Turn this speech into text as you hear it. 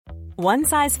One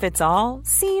size fits all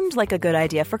seemed like a good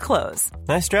idea for clothes.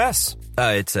 Nice dress.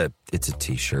 It's a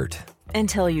t-shirt.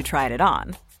 Until you tried it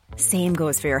on. Same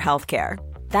goes for your healthcare.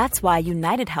 That's why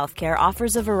United Healthcare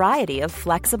offers a variety of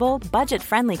flexible,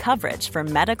 budget-friendly coverage for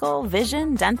medical,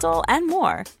 vision, dental, and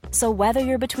more. So whether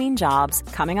you're between jobs,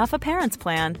 coming off a parent's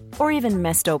plan, or even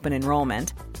missed open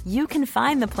enrollment, you can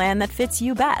find the plan that fits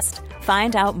you best.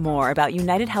 Find out more about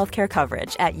United Healthcare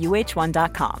coverage at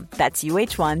uh1.com. That's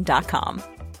uh1.com.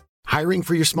 Hiring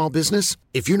for your small business?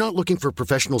 If you're not looking for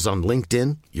professionals on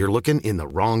LinkedIn, you're looking in the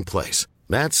wrong place.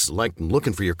 That's like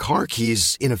looking for your car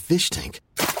keys in a fish tank.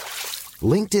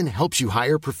 LinkedIn helps you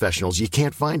hire professionals you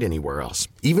can't find anywhere else,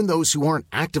 even those who aren't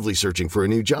actively searching for a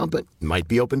new job but might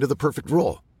be open to the perfect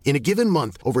role. In a given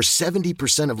month, over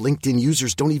 70% of LinkedIn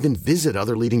users don't even visit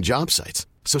other leading job sites.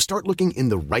 So start looking in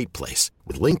the right place.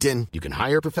 With LinkedIn, you can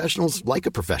hire professionals like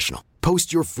a professional.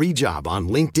 Post your free job on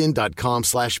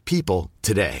linkedin.com/people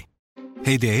today.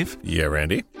 Hey, Dave. Yeah,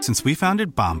 Randy. Since we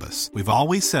founded Bombas, we've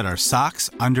always said our socks,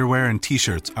 underwear, and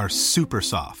T-shirts are super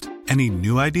soft. Any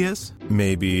new ideas?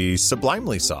 Maybe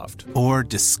sublimely soft. Or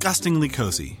disgustingly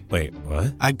cozy. Wait,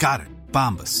 what? I got it.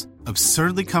 Bombas.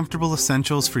 Absurdly comfortable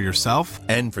essentials for yourself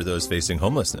and for those facing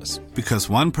homelessness. Because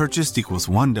one purchased equals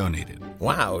one donated.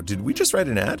 Wow, did we just write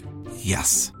an ad?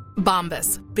 Yes.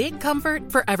 Bombas. Big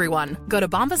comfort for everyone. Go to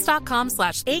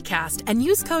bombas.com/ACAST and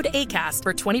use code ACAST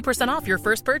for 20% off your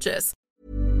first purchase.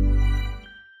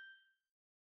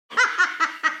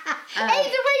 Hey, the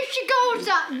way she goes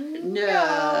up.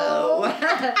 No.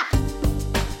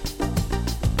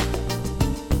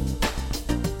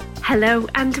 Hello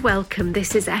and welcome.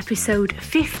 This is episode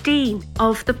 15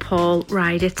 of the Paul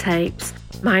Ryder tapes.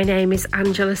 My name is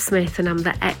Angela Smith and I'm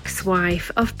the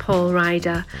ex-wife of Paul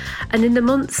Ryder. And in the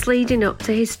months leading up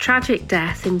to his tragic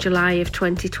death in July of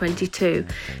 2022,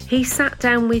 he sat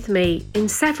down with me in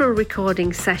several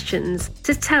recording sessions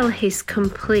to tell his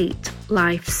complete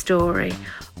life story.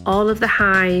 All of the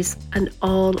highs and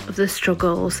all of the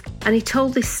struggles. And he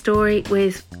told this story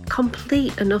with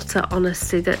complete and utter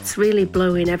honesty that's really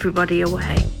blowing everybody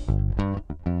away.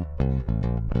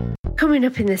 Coming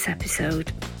up in this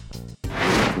episode.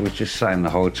 We were just sat in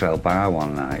the hotel bar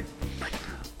one night,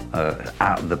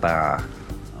 at the bar,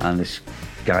 and this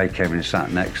guy came and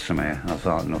sat next to me. I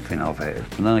thought nothing of it.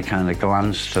 And then I kind of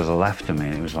glanced to the left of me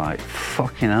and it was like,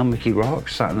 fucking hell, Mickey Rourke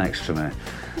sat next to me.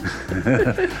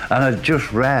 And I'd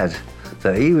just read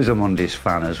that he was a Mondays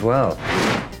fan as well.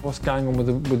 What's going on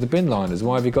with the bin liners?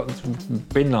 Why have you got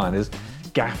bin liners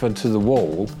gaffered to the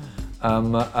wall?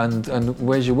 And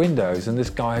where's your windows? And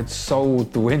this guy had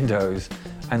sold the windows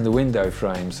and the window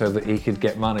frame so that he could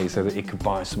get money, so that he could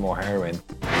buy some more heroin.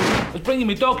 I was bringing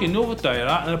my dog in the other day,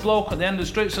 right, and a bloke at the end of the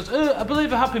street says, I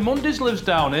believe a Happy Mondays lives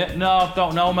down here. No,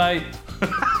 don't know, mate.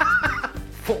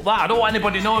 Fuck that, I don't want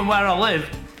anybody knowing where I live.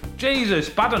 Jesus,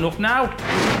 bad enough now.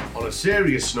 On a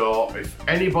serious note, if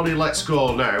anybody lets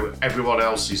go now, everyone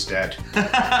else is dead.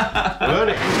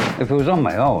 Weren't it? If it was on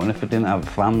my own, if I didn't have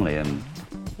a family and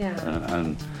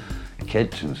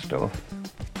kids and stuff,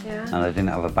 and I didn't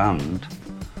have a band,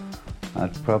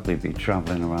 I'd probably be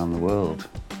travelling around the world,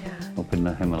 up in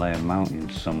the Himalayan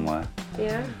mountains somewhere,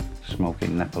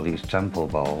 smoking Nepalese temple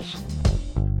balls.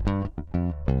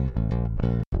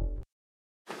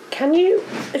 Can you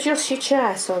adjust your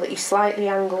chair so that you're slightly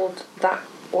angled that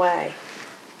way?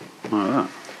 Like that?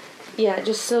 Yeah,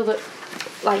 just so that,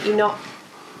 like, you're not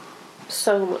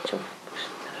so much of...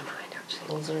 Never mind, actually,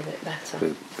 those are a bit better.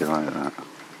 Be like that.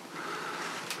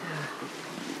 Yeah.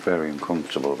 Very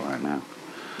uncomfortable right now.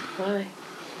 Why?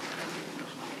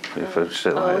 If I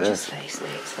sit like this. Just face me,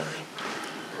 it's fine.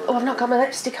 Oh, I've not got my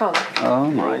lipstick on. Oh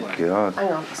my God.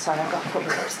 Hang on, sorry, I've got to put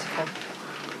my lipstick on.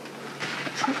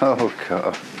 Oh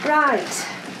God. Right.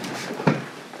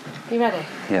 You ready?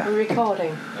 Yeah. We're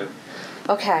recording?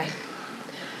 Okay.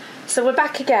 So we're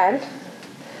back again.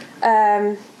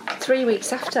 3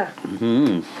 weeks after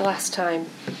the last time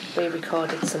we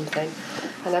recorded something.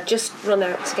 And I've just run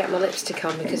out to get my lipstick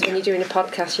on because when you're doing a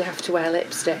podcast you have to wear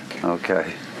lipstick.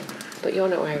 Okay. But you're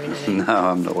not wearing any. No,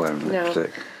 I'm not wearing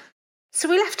lipstick. So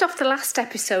we left off the last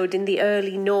episode in the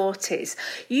early noughties.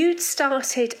 You'd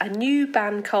started a new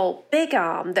band called Big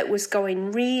Arm that was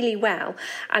going really well,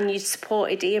 and you'd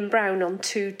supported Ian Brown on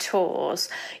 2 tours.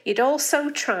 You'd also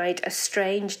tried a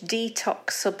strange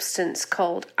detox substance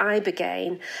called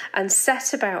Ibogaine and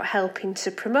set about helping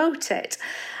to promote it.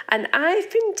 And I've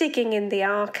been digging in the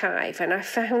archive and I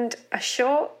found a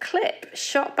short clip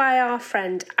shot by our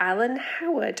friend Alan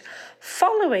Howard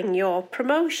following your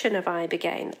promotion of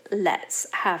Ibogaine. Let's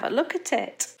have a look at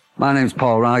it. My name's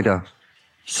Paul Ryder.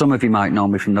 Some of you might know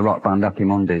me from the rock band Happy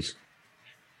Mondays.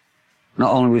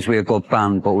 Not only was we a good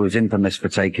band, but we was infamous for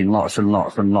taking lots and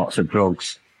lots and lots of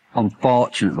drugs.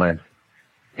 Unfortunately,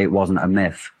 it wasn't a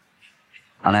myth.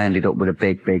 And I ended up with a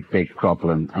big, big, big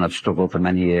problem, and I've struggled for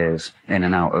many years in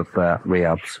and out of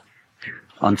rehabs.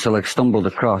 Until I stumbled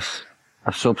across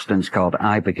a substance called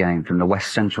ibogaine from the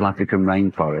West Central African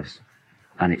rainforest,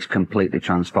 and it's completely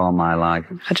transformed my life.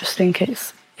 I just think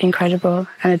it's incredible,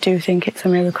 and I do think it's a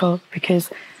miracle,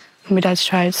 because my dad's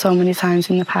tried so many times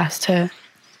in the past to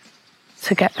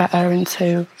get better and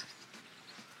to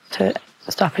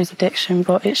stop his addiction,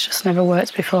 but it's just never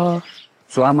worked before.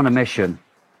 So I'm on a mission.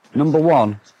 Number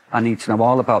one, I need to know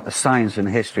all about the science and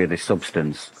history of this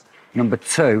substance. Number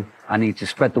two, I need to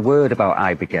spread the word about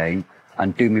ibogaine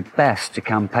and do my best to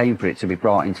campaign for it to be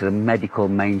brought into the medical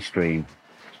mainstream.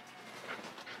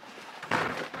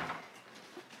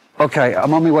 Okay,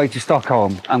 I'm on my way to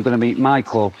Stockholm. I'm going to meet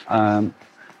Michael,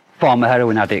 former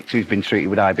heroin addict who's been treated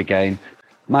with ibogaine.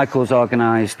 Michael's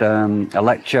organised a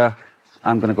lecture.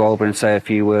 I'm going to go over and say a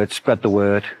few words, spread the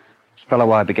word. Fellow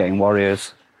ibogaine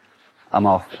warriors, I'm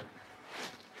off.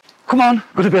 Come on,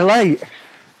 going to be late.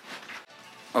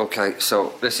 Okay,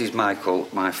 so this is Michael,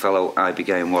 my fellow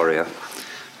ibogaine warrior.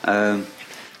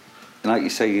 Like you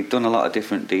say, you've done a lot of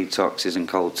different detoxes and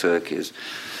cold turkeys.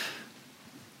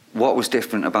 What was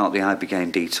different about the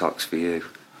ibogaine detox for you?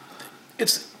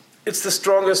 It's the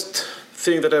strongest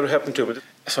thing that ever happened to me.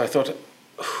 So I thought,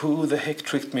 who the heck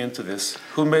tricked me into this?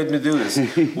 Who made me do this?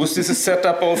 Was this a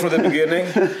setup all from the beginning?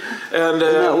 And isn't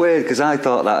that weird? Because I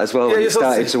thought that as well when it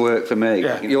started to work for me.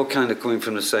 Yeah. You're kind of coming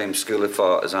from the same school of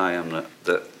thought as I am,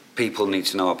 that people need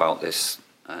to know about this.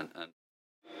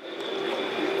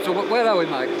 So where are we,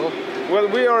 Michael? Well,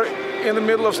 we are in the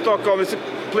middle of Stockholm. It's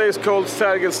a place called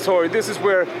Sergels Torg. This is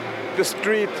where the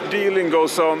street dealing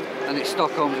goes on. And it's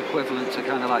Stockholm's equivalent to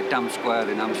kind of like Dam Square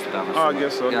in Amsterdam. Or I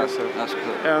guess so. Yeah, I guess so. That's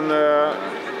good. And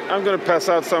I'm going to pass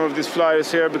out some of these flyers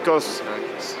here because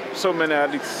so many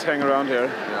addicts hang around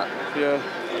here.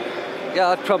 Yeah,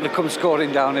 I'd probably come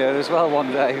scoring down here as well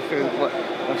one day.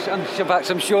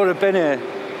 I'm sure I've been here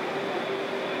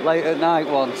late at night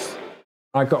once.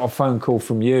 I got a phone call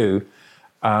from you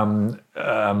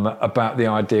about the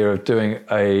idea of doing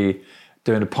a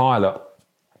pilot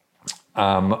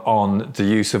on the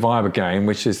use of ibogaine,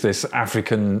 which is this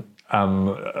African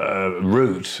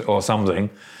root or something,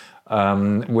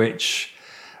 which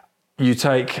you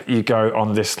go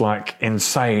on this like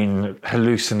insane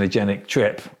hallucinogenic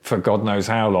trip for God knows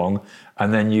how long,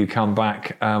 and then you come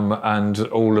back and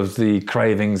all of the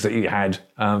cravings that you had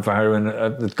for heroin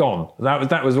had gone.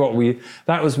 That was what we'd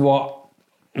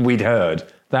heard.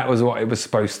 That was what it was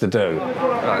supposed to do.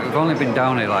 Right, we've only been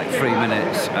down here like 3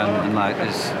 minutes, and like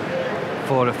there's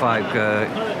 4 or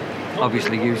 5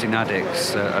 obviously using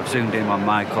addicts. I've zoomed in on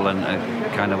Michael and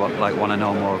kind of like want to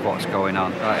know more of what's going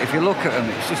on. If you look at them,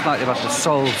 it's just like they've had the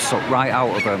soul sucked right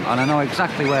out of them, and I know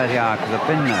exactly where they are because I've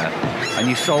been there. And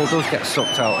your soul does get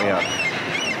sucked out here.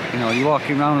 You know, you're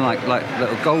walking around like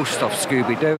little ghosts off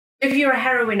Scooby-Doo. If you're a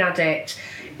heroin addict,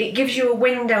 it gives you a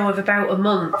window of about a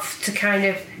month to kind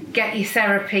of get your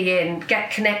therapy in,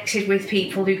 get connected with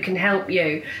people who can help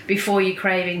you before your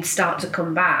cravings start to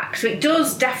come back. So it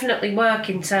does definitely work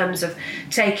in terms of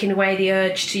taking away the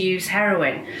urge to use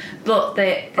heroin, but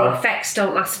the effects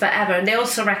don't last forever. And they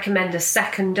also recommend a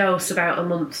second dose about a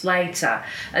month later,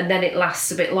 and then it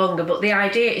lasts a bit longer. But the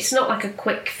idea, it's not like a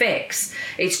quick fix.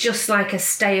 It's just like a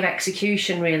stay of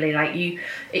execution, really. Like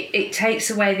it takes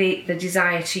away the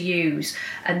desire to use,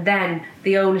 and then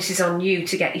the onus is on you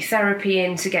to get your therapy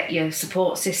in, to get your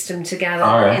support system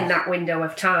together in that window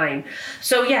of time.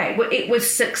 So yeah, it was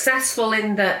successful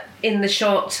in the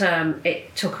short term.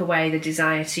 It took away the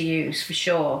desire to use for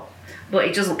sure, but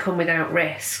it doesn't come without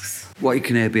risks. What you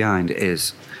can hear behind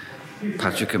is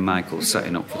Patrick and Michael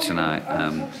setting up for tonight.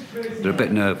 They're a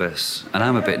bit nervous, and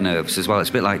I'm a bit nervous as well. It's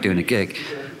a bit like doing a gig,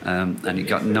 and you've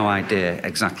got no idea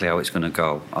exactly how it's going to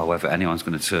go or whether anyone's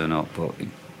going to turn up, but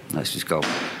let's just go.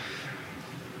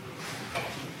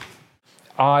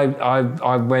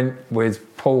 I went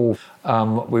with Paul.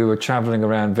 We were travelling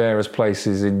around various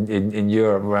places in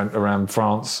Europe, around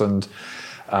France and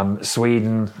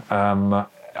Sweden. I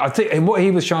think what he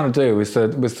was trying to do was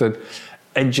to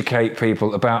educate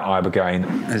people about ibogaine.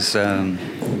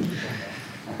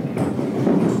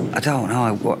 I don't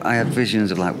know. I had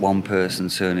visions of like one person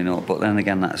turning up, but then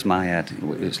again, that's my head.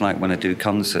 It's like when I do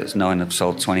concerts, knowing I've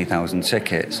sold 20,000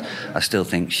 tickets, I still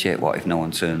think, shit, what if no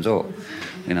one turns up?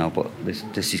 You know, but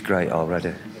this is great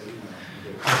already.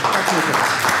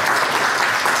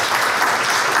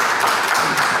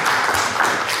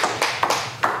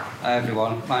 Hi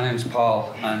everyone, my name's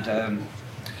Paul, and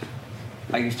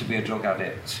I used to be a drug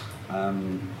addict.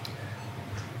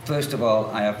 First of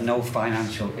all, I have no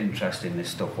financial interest in this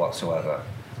stuff whatsoever.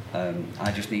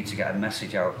 I just need to get a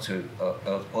message out to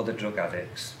other drug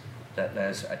addicts that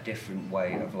there's a different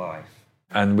way of life.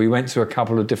 And we went to a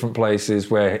couple of different places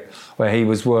where he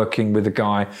was working with a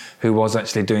guy who was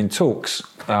actually doing talks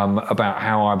about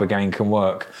how ibogaine can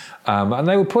work. And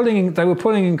they were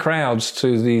pulling in crowds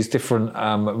to these different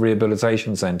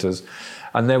rehabilitation centres.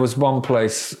 And there was one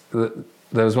place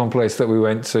that we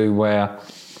went to where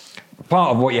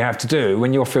part of what you have to do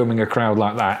when you're filming a crowd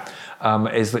like that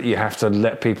is that you have to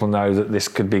let people know that this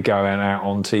could be going out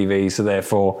on TV, so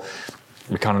therefore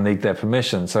we kind of need their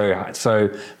permission. So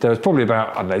there was probably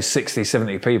about, I don't know, 60,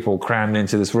 70 people crammed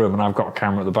into this room, and I've got a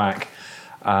camera at the back.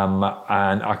 And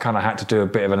I kind of had to do a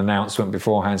bit of an announcement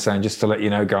beforehand saying, just to let you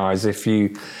know, guys, if you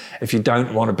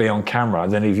don't want to be on camera,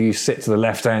 then if you sit to the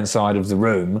left-hand side of the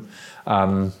room,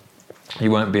 you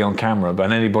won't be on camera.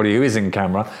 But anybody who is in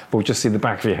camera will just see the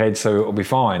back of your head, so it'll be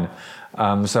fine.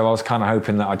 So I was kind of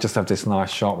hoping that I'd just have this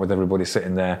nice shot with everybody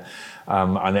sitting there,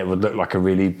 and it would look like a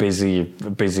really busy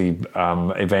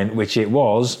event, which it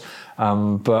was.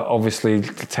 But obviously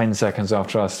 10 seconds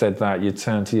after I said that, you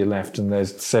turn to your left and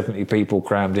there's 70 people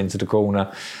crammed into the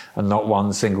corner and not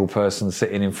one single person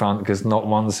sitting in front, because not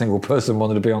one single person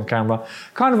wanted to be on camera,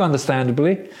 kind of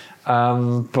understandably.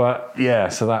 But yeah,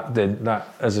 so that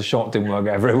as a shot didn't work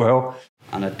out very well.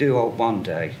 And I do hope one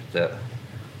day that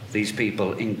these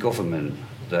people in government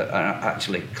that are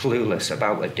actually clueless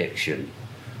about addiction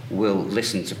will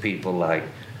listen to people like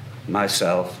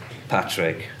myself,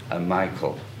 Patrick and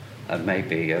Michael, and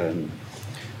maybe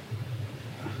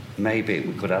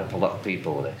we could help a lot of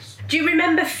people with this. Do you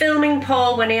remember filming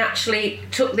Paul when he actually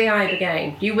took the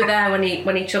ibogaine? You were there when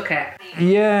he took it?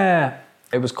 Yeah,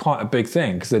 it was quite a big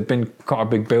thing because there'd been quite a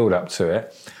big build-up to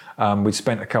it. We'd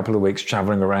spent a couple of weeks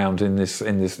travelling around in this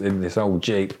old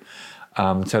Jeep,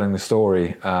 telling the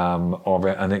story of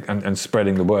it and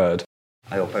spreading the word.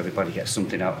 I hope everybody gets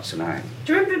something out tonight.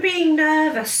 Do you remember being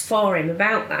nervous for him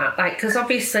about that? Because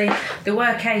obviously there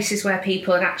were cases where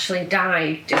people had actually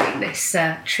died doing this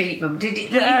treatment. Did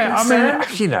it?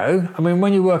 Yeah,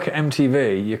 when you work at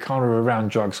MTV, you're kind of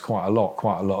around drugs quite a lot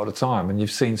of the time, and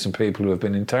you've seen some people who have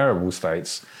been in terrible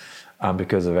states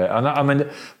because of it. And I mean,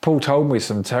 Paul told me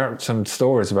some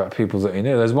stories about people that he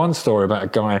knew. There's one story about a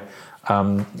guy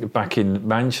back in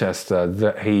Manchester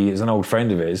that he is an old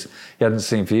friend of his. He hadn't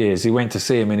seen for years. He went to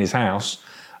see him in his house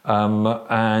and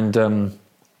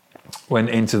went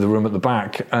into the room at the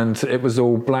back, and it was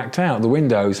all blacked out. The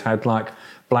windows had like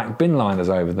black bin liners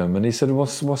over them, and he said,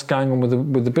 "What's going on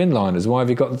with the bin liners? Why have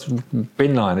you got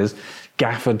bin liners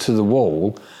gaffered to the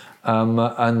wall?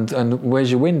 And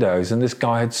where's your windows?" And this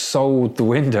guy had sold the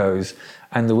windows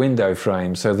and the window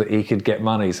frame so that he could get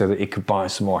money, so that he could buy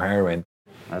some more heroin.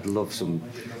 I'd love some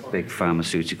big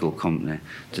pharmaceutical company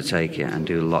to take it and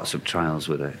do lots of trials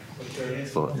with it.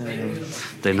 But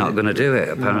they're not going to do it,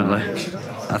 apparently.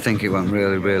 I think it went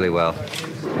really, really well.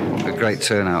 A great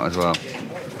turnout as well.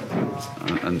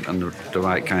 And the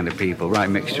right kind of people, right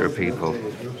mixture of people.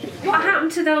 What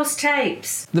happened to those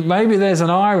tapes? Maybe there's an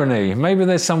irony. Maybe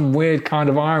there's some weird kind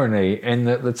of irony in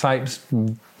that the tapes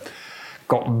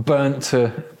got burnt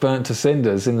to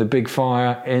cinders in the big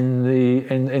fire in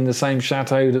the same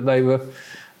chateau that they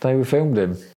were filmed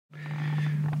in.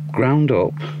 Ground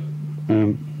up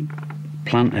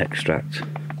plant extract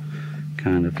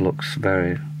kind of looks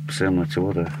very similar to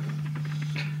other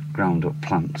ground up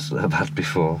plants that I've had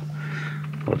before,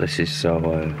 but this is so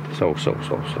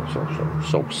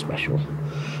special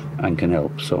and can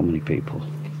help so many people.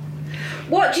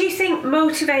 What do you think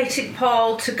motivated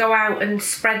Paul to go out and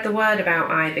spread the word about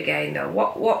ibogaine, though?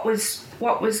 What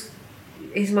was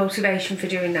his motivation for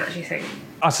doing that, do you think?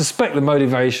 I suspect the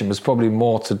motivation was probably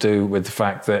more to do with the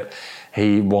fact that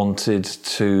he wanted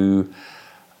to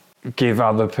give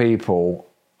other people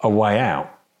a way out.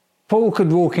 Paul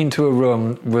could walk into a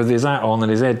room with his hat on and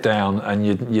his head down, and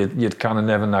you'd kind of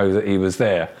never know that he was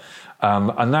there.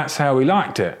 And that's how he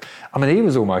liked it. I mean, he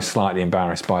was almost slightly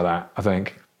embarrassed by that, I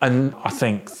think. And I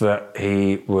think that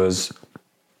he was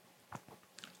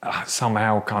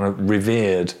somehow kind of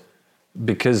revered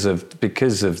because of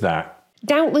that.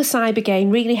 Doubtless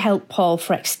ibogaine really helped Paul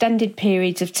for extended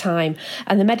periods of time,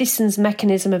 and the medicine's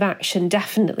mechanism of action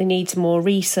definitely needs more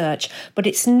research, but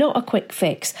it's not a quick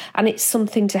fix, and it's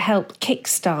something to help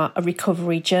kickstart a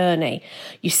recovery journey.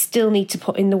 You still need to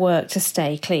put in the work to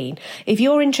stay clean. If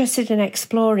you're interested in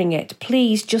exploring it,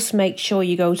 please just make sure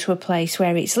you go to a place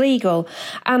where it's legal,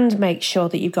 and make sure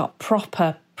that you've got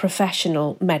proper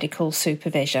professional medical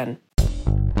supervision.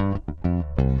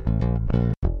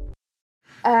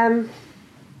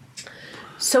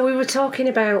 So we were talking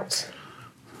about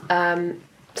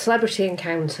celebrity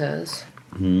encounters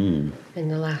in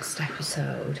the last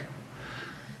episode.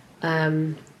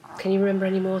 Can you remember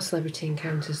any more celebrity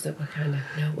encounters that were kind of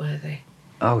noteworthy?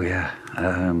 Oh, yeah.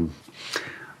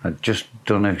 I'd just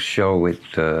done a show with...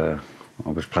 I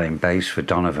was playing bass for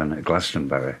Donovan at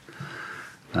Glastonbury.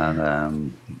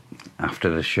 And after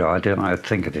the show, I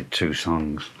think I did 2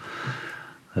 songs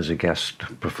as a guest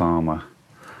performer.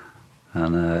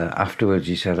 And afterwards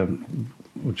he said,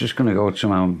 we're just going to go to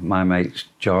my mate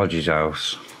George's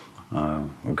house.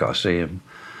 We've got to see him.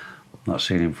 Not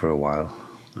seen him for a while.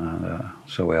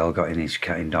 So we all got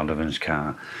in Donovan's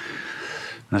car.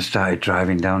 And I started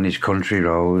driving down these country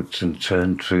roads and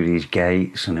turned through these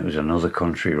gates, and it was another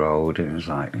country road. And it was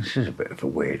like, this is a bit of a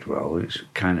weird road. It's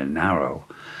kind of narrow,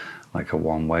 like a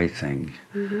one-way thing.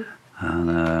 Mm-hmm.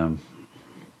 And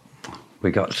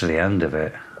we got to the end of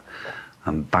it,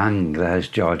 and bang, there's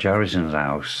George Harrison's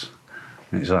house.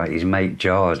 And it's like his mate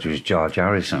George was George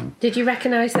Harrison. Did you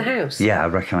recognise the house? Yeah, I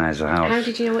recognised the house. How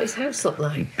did you know what his house looked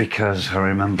like? Because I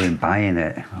remember him buying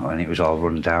it when it was all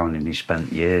run down, and he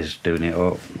spent years doing it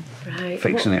up,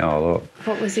 fixing it all up.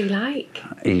 What was he like?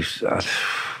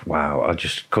 Wow, I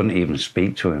just couldn't even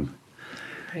speak to him.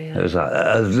 Really? It was like,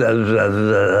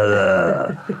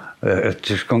 I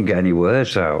just couldn't get any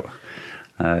words out.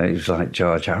 It was like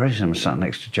George Harrison. I was sat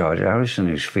next to George Harrison,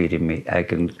 who's feeding me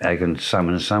egg and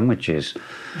salmon sandwiches.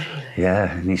 Really?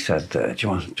 Yeah, and he said, do you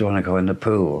want to go in the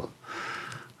pool?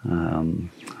 And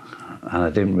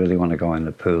I didn't really want to go in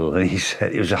the pool. And he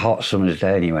said, it was a hot summer's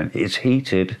day, and he went, it's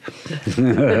heated.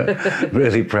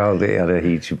 Really proud that he had a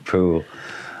heated pool.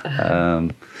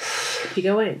 Did you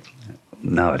go in?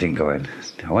 No, I didn't go in.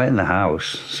 I went in the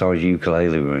house, saw his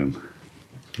ukulele room.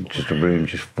 Just a room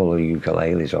just full of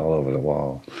ukuleles all over the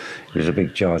wall. He was a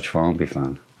big George Formby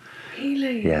fan.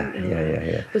 Really?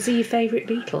 Yeah. Was he your favourite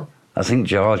Beatle? I think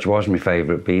George was my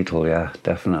favourite Beatle, yeah,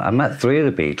 definitely. I met 3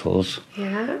 of the Beatles.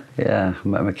 Yeah? Yeah, I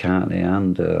met McCartney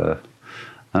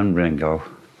and Ringo.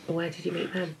 Where did you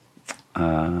meet them?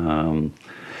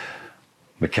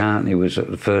 McCartney was at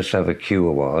the first ever Q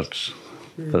Awards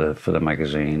for the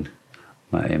magazine.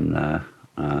 Met him there.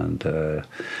 And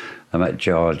I met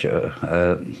George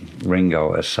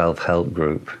Ringo at a self-help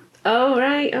group. Oh,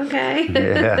 right, okay.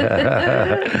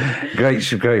 Yeah. Great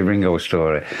Ringo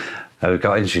story. I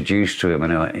got introduced to him,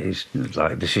 and he's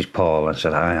like, this is Paul. I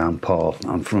said, hi, I'm Paul.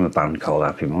 I'm from a band called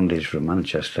Happy Mondays from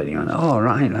Manchester. And he went, oh,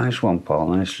 right, nice one, Paul.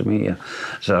 Nice to meet you.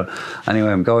 So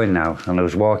anyway, I'm going now. And I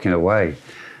was walking away. And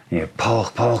he went,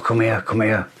 Paul, come here.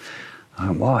 I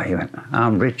went, what? He went,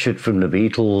 I'm Richard from the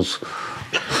Beatles.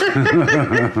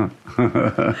 Oh,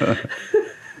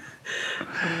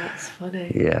 that's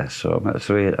funny. Yeah, so I met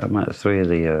three of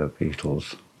the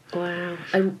Beatles. Wow.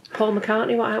 And Paul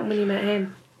McCartney, what happened when you met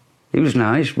him? He was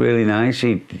nice, really nice.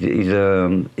 He'd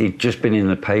just been in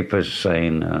the papers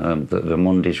saying that the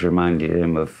Mondays reminded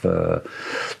him of the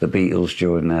Beatles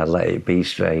during their Let It Be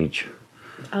stage.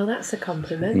 Oh, that's a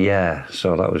compliment. Yeah,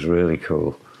 so that was really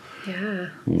cool. Yeah.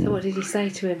 So what did you say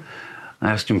to him?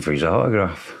 I asked him for his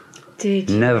autograph. Did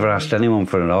you? Never asked anyone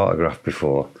for an autograph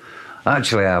before.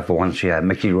 Actually, I have once, yeah,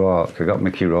 Mickey Rourke. I got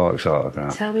Mickey Rourke's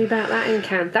autograph. Tell me about that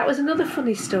encounter. That was another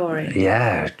funny story.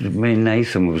 Yeah, me and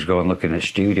Nathan was going looking at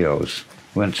studios.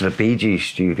 Went to the Bee Gees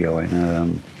studio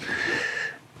in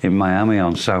Miami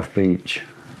on South Beach.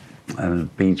 And the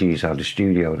Bee Gees had a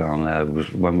studio down there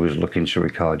when we was looking to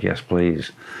record Yes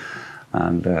Please.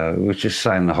 And we was just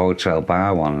sat in the hotel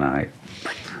bar one night,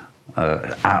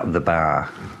 at the bar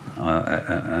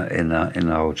in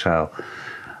the hotel.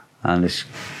 And this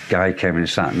guy came and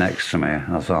sat next to me.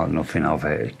 I thought nothing of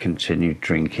it. He continued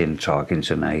drinking, talking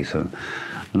to Nathan.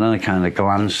 And then I kind of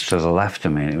glanced to the left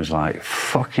of me, and it was like,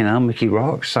 fucking hell, Mickey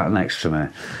Rourke sat next to me.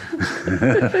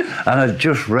 And I'd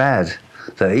just read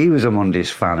that he was a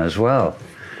Mondays fan as well.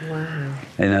 Wow.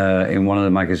 In one of the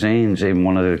magazines, in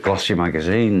one of the glossy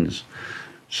magazines.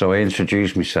 So I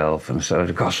introduced myself and said,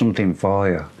 I've got something for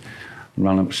you.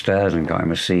 Ran upstairs and got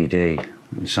him a CD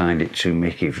and signed it to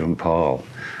Mickey from Paul.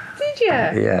 Did you?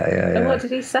 Yeah. And what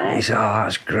did he say? He said, oh,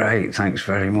 that's great, thanks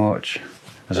very much.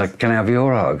 I said, can I have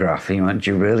your autograph? He went,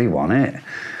 do you really want it?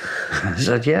 I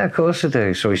said, yeah, of course I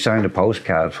do. So he signed a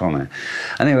postcard for me.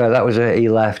 Anyway, that was it. He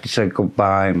left, he said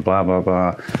goodbye and blah, blah,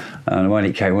 blah. And when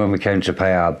we came to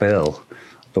pay our bill,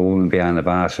 the woman behind the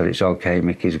bar said, it's okay,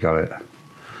 Mickey's got it.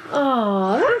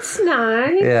 Oh, that's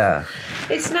nice. Yeah.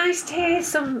 It's nice to hear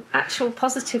some actual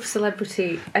positive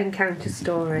celebrity encounter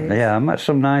stories. Yeah, I met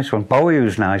some nice ones. Bowie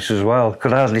was nice as well.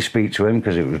 Could hardly speak to him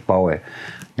because it was Bowie.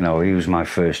 You know, he was my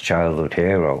first childhood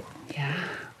hero. Yeah.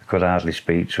 I could hardly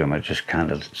speak to him. I just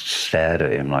kind of stared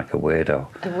at him like a weirdo.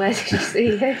 And where did you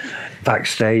see him?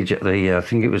 Backstage at the, I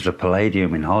think it was the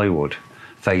Palladium in Hollywood,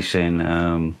 facing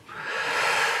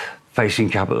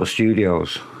Capitol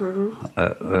Studios.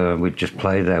 We'd just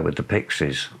played there with the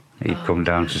Pixies. He'd come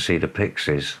down to see the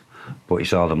Pixies, but he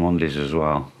saw the Mondays as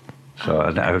well. So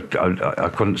I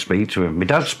couldn't speak to him. My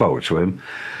dad spoke to him.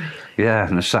 Yeah,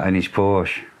 and I sat in his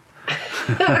Porsche.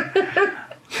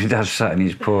 My dad sat in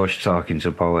his Porsche talking to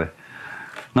Bowie.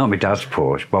 Not my dad's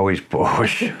Porsche, Bowie's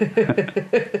Porsche.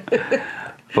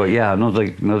 But yeah,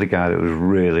 another guy that was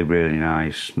really, really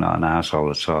nice. Not an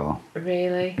arsehole at all.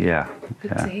 Really? Yeah.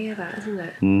 Good to hear that, isn't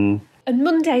it? Mm. And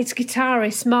Monday's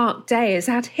guitarist Mark Day has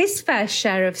had his fair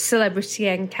share of celebrity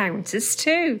encounters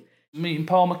too. Meeting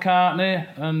Paul McCartney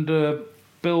and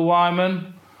Bill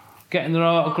Wyman, getting their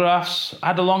autographs. I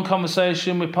had a long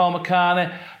conversation with Paul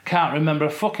McCartney. Can't remember a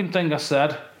fucking thing I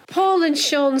said. Paul and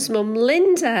Sean's mum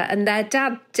Linda and their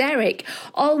dad Derek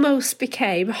almost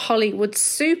became Hollywood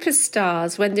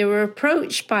superstars when they were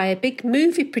approached by a big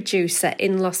movie producer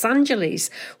in Los Angeles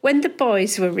when the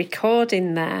boys were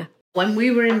recording there. When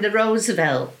we were in the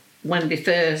Roosevelt, when we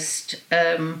first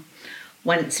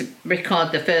went to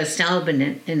record the first album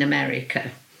in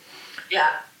America,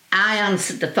 I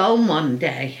answered the phone one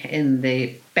day in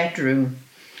the bedroom,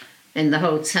 in the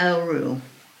hotel room,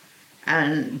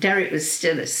 and Derek was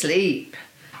still asleep.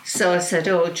 So I said,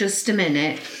 oh, just a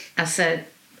minute. I said,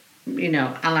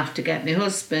 I'll have to get my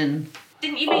husband.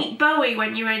 Didn't you meet Bowie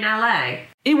when you were in LA?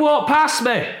 He walked past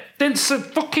me. Didn't see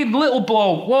fucking little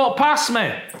bloke walk past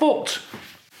me. Fucked.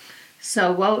 So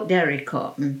I woke Derek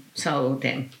up and told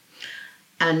him.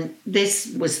 And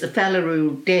this was the fella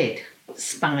who did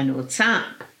Spinal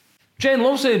Tap. Jane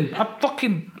loves him. I'm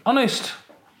fucking honest.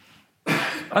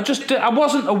 I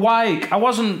wasn't awake. I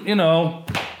wasn't,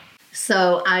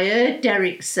 So I heard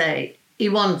Derek say he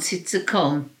wanted to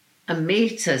come and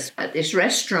meet us at this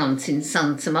restaurant in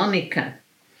Santa Monica.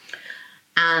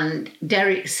 And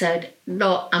Derek said,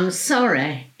 look, I'm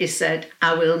sorry. He said,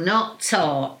 I will not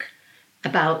talk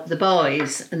about the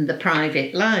boys and the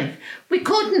private life. We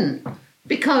couldn't,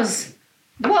 because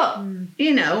what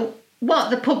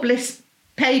the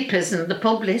papers and the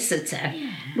publicity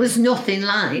was nothing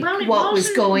like what was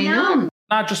going on.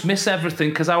 I just miss everything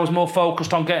because I was more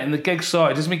focused on getting the gig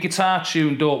sorted. Is my guitar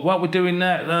tuned up? What we're doing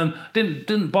next? And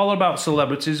didn't bother about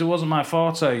celebrities. It wasn't my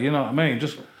forte. You know what I mean?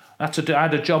 Just I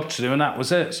had a job to do, and that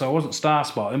was it. So I wasn't star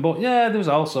spotting. But yeah, there was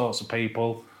all sorts of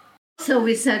people. So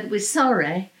we said, we're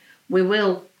sorry. We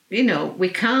will. We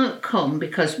can't come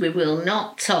because we will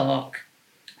not talk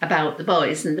about the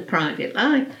boys and the private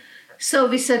life. So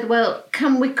we said, well,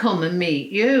 can we come and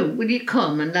meet you? Will you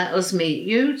come and let us meet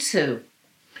you too?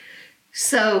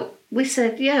 So we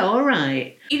said, yeah, all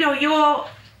right. You're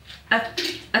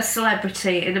a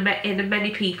celebrity in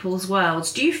many people's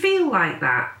worlds. Do you feel like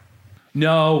that?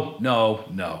 No.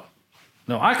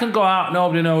 I can go out,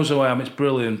 nobody knows who I am. It's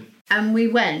brilliant. And we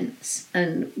went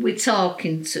and we're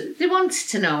talking to... They wanted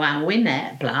to know how we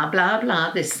met, blah, blah,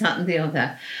 blah, this, that and the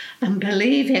other. And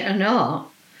believe it or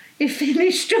not, he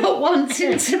finished up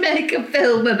wanting to make a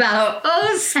film about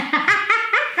us.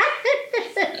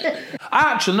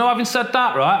 Actually, no, having said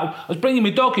that, right, I was bringing my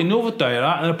dog in the other day,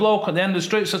 right, and a bloke at the end of the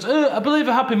street says, I believe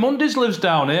a Happy Mondays lives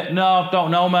down here. No,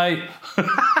 don't know, mate.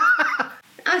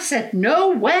 I said,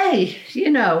 no way.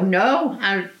 No.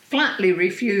 I flatly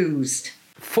refused.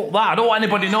 Fuck that, I don't want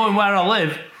anybody knowing where I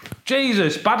live.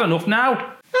 Jesus, bad enough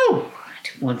now. Oh, I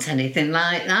didn't want anything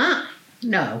like that.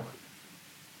 No.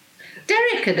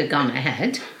 Derek could have gone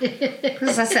ahead.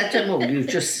 Because I said to him,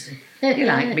 you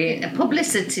like being a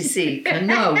publicity seeker.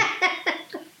 No.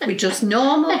 We're just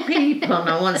normal people and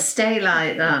I want to stay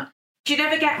like that. Do you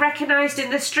never get recognised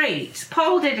in the streets?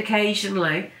 Paul did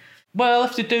occasionally. Well,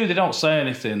 if they do, they don't say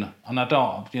anything. And I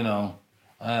don't,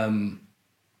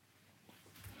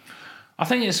 I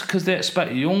think it's because they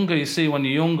expect you younger. You see when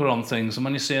you're younger on things, and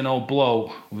when you see an old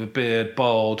bloke with a beard,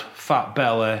 bald, fat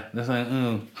belly, they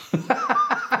think,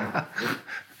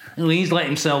 oh, he's let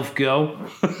himself go.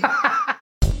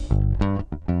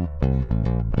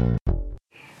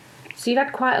 So you've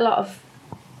had quite a lot of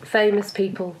famous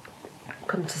people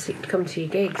come to your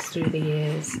gigs through the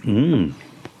years.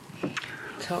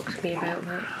 Talk to me about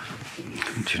that.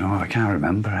 Do you know what? I can't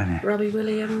remember any. Robbie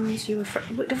Williams,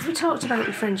 have we talked about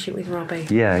your friendship with Robbie?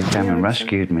 Yeah, he came and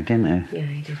rescued me, didn't he? Yeah,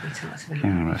 he did. We talked about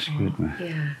Came and rescued me.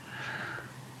 Yeah.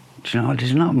 Do you know,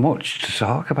 there's not much to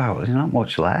talk about. There's not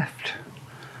much left.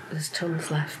 There's tons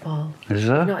left, Paul. Is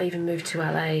there? You've not even moved to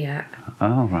LA yet.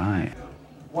 Oh, right.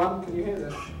 One, can you hear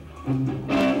this?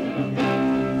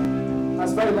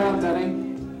 That's very loud, Danny.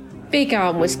 Big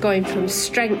Arm was going from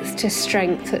strength to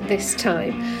strength at this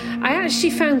time. I actually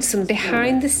found some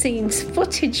behind-the-scenes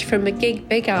footage from a gig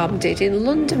Big Arm did in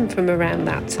London from around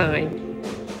that time.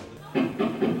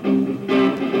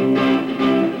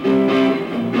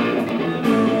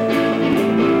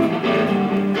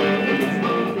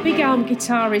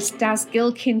 Guitarist Daz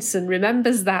Gilkinson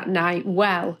remembers that night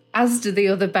well, as do the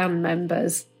other band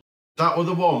members. That was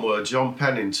the one where John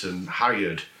Pennington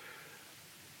hired,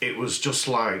 it was just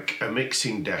like a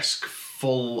mixing desk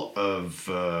full of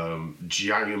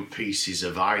giant pieces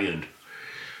of iron.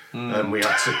 And we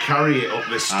had to carry it up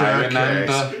the staircase,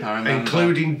 I remember.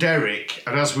 including Derek.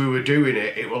 And as we were doing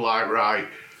it, it was like, right,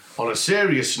 on a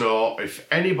serious note, if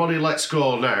anybody lets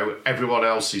go now, everyone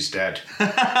else is dead.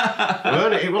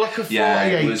 Weren't it? It was like a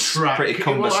 48 track. Pretty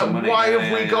cumbersome, like, why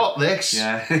have we got this?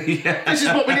 Yeah. This is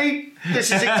what we need.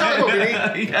 This is exactly what we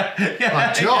need.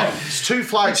 Like, John, it's 2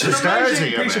 flights of stairs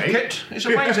here, mate. It's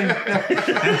amazing. 2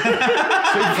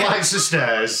 flights of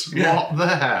stairs. Yeah. What the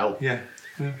hell? Yeah.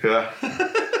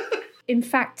 In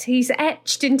fact, he's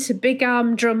etched into Big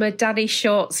Arm drummer Daddy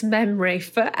Short's memory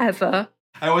forever.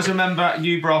 I always remember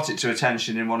you brought it to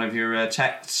attention in one of your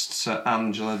texts,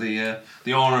 Angela,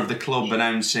 the owner of the club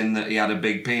announcing that he had a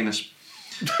big penis.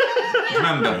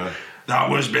 Remember?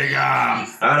 That was Big Arm.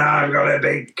 And I've got a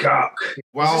big cock.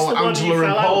 Well, Angela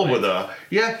and Paul were there.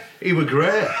 Yeah, he were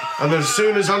great. And then as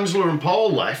soon as Angela and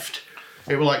Paul left,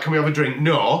 it was like, can we have a drink?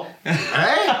 No.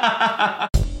 Eh?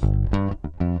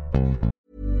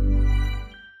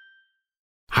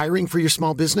 Hiring for your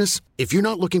small business? If you're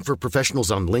not looking for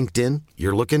professionals on LinkedIn,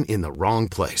 you're looking in the wrong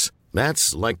place.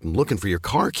 That's like looking for your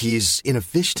car keys in a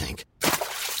fish tank.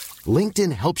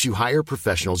 LinkedIn helps you hire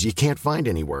professionals you can't find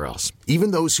anywhere else,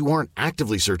 even those who aren't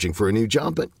actively searching for a new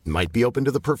job but might be open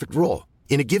to the perfect role.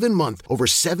 In a given month, over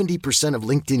 70% of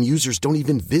LinkedIn users don't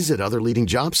even visit other leading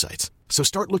job sites. So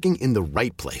start looking in the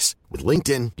right place. With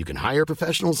LinkedIn, you can hire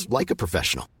professionals like a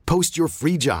professional. Post your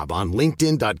free job on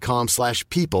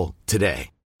linkedin.com/people today.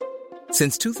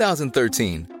 Since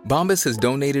 2013, Bombas has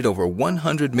donated over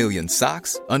 100 million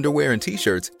socks, underwear, and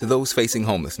T-shirts to those facing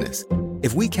homelessness.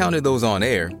 If we counted those on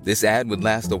air, this ad would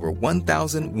last over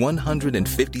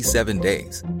 1,157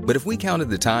 days. But if we counted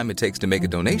the time it takes to make a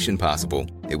donation possible,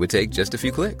 it would take just a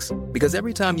few clicks. Because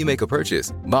every time you make a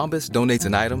purchase, Bombas donates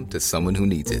an item to someone who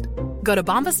needs it. Go to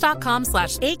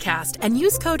bombas.com/ACAST and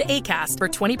use code ACAST for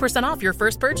 20% off your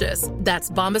first purchase. That's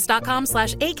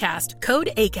bombas.com/ACAST,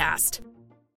 code ACAST.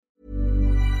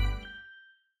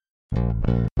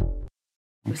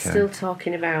 We're still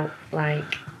talking about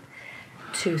like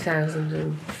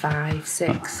 2005,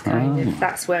 6 kind of.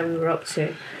 That's where we were up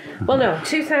to. Well, no,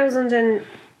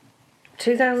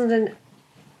 2007,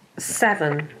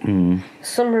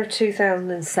 summer of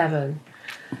 2007.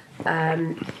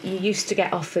 You used to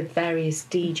get offered various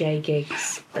DJ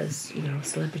gigs as, you know,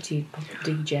 celebrity pop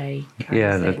DJ kind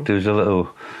of thing. There was a little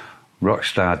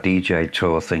rockstar DJ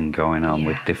tour thing going on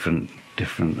with different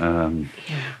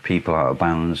people out of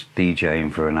bands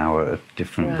DJing for an hour at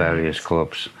different various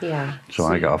clubs. Yeah. So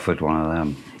I got offered one of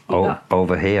them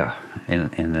over here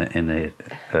in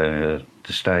the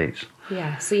States.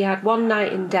 Yeah. So you had one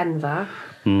night in Denver,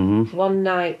 one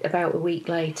night about a week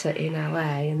later in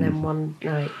LA, and then one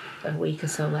night a week or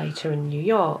so later in New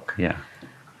York. Yeah.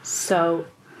 So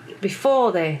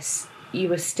before this, you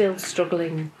were still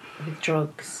struggling with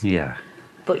drugs. Yeah.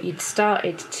 But you'd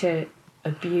started to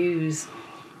abuse,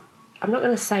 I'm not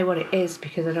going to say what it is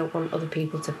because I don't want other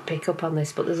people to pick up on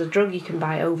this, but there's a drug you can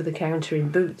buy over the counter in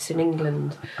Boots in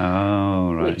England.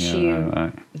 Oh, right. Which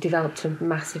developed a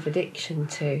massive addiction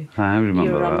to. I remember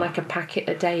you were on that. like a packet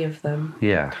a day of them.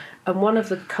 Yeah. And one of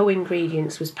the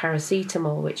co-ingredients was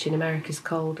paracetamol, which in America is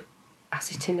called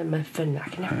acetaminophen. I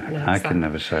can never pronounce that. I can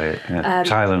never say it. Yeah.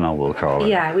 Tylenol, we'll call it.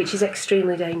 Yeah, which is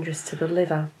extremely dangerous to the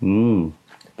liver.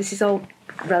 This is all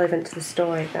relevant to the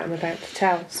story that I'm about to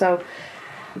tell. So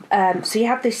you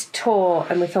had this tour,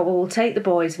 and we thought, well, we'll take the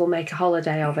boys, we'll make a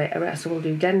holiday of it. So we'll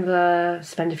do Denver,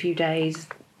 spend a few days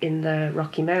in the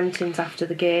Rocky Mountains after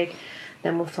the gig,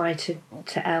 then we'll fly to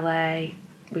LA.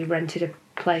 We rented a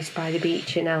place by the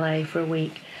beach in LA for a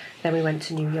week. Then we went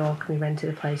to New York and we rented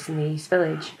a place in the East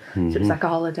Village. So it was like a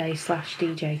holiday /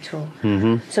 DJ tour.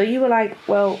 So you were like,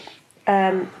 well,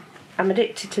 I'm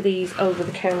addicted to these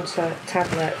over-the-counter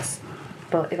tablets,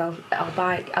 but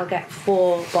I'll get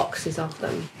 4 boxes of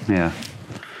them. Yeah.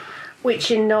 Which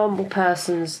in normal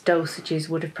person's dosages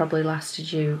would have probably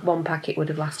lasted you, 1 packet would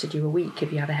have lasted you a week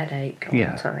if you had a headache all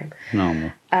the time.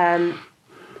 Normal.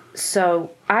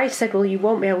 So I said, well, you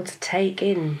won't be able to take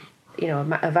in, you know,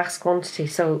 a vast quantity.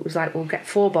 So it was like, we'll get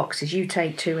 4 boxes. You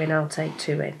take 2 in, I'll take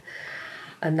 2 in.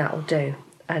 And that'll do.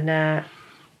 And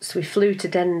So we flew to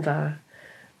Denver.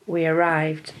 We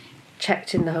arrived,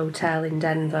 checked in the hotel in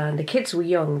Denver, and the kids were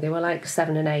young. They were like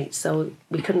 7 and 8, so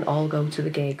we couldn't all go to the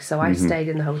gig. So I stayed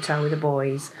in the hotel with the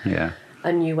boys. Yeah.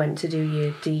 And you went to do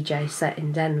your DJ set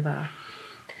in Denver.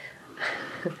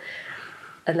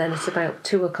 And then at about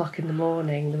 2 o'clock in the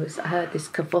morning, I heard this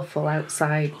kerfuffle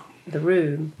outside the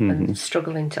room and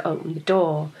struggling to open the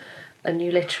door. And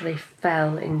you literally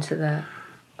fell into the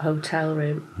hotel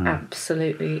room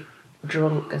absolutely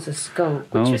drunk as a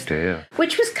skunk. Which was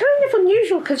kind of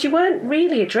unusual because you weren't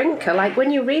really a drinker. Like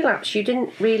when you relapsed, you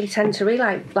didn't really tend to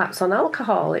relapse on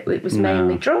alcohol. It was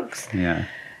mainly drugs. Yeah.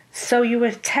 So you were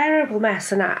a terrible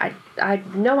mess, and I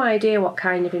had no idea what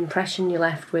kind of impression you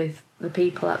left with the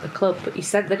people at the club, but you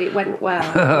said that it went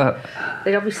well.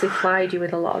 They'd obviously plied you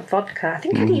with a lot of vodka. I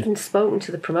think I'd even spoken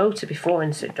to the promoter before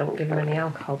and said, don't give him any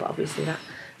alcohol, but obviously that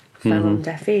fell on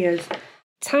deaf ears.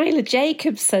 Tyler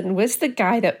Jacobson was the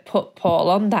guy that put Paul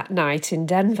on that night in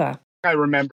Denver. I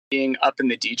remember being up in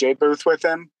the DJ booth with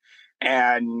him,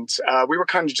 and we were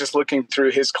kind of just looking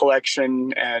through his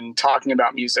collection and talking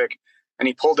about music, and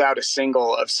he pulled out a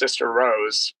single of Sister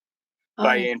Rose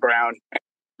by Ian Brown.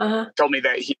 Told me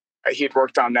that he had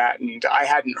worked on that, and I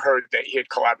hadn't heard that he had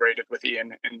collaborated with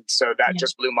Ian, and so that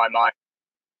just blew my mind.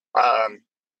 I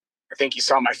think he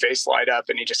saw my face light up,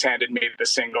 and he just handed me the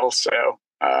single, so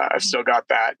I've still got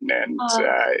that, and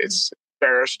it's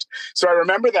cherished. So I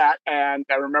remember that, and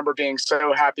I remember being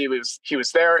so happy he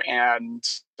was there, and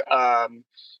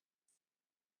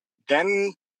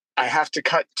then I have to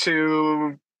cut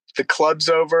to the club's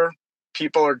over,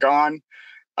 people are gone.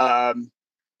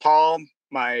 Paul,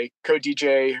 my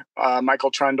co-DJ,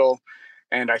 Michael Trundle,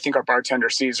 and I think our bartender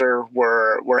Caesar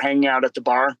were hanging out at the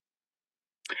bar.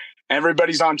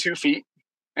 Everybody's on 2 feet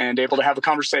and able to have a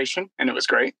conversation, and it was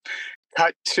great.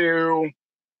 Cut to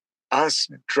us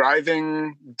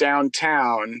driving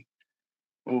downtown,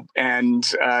 and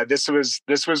this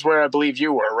was where I believe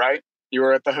you were, right? You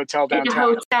were at the hotel downtown. In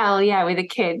the hotel, yeah, with the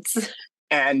kids.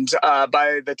 And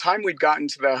by the time we'd gotten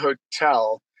to the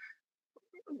hotel,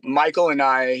 Michael and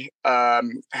I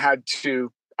had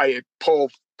to pull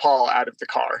Paul out of the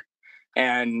car.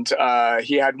 And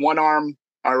he had one arm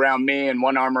around me and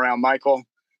one arm around Michael.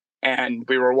 And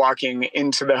we were walking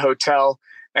into the hotel,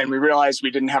 and we realized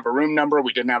we didn't have a room number.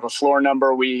 We didn't have a floor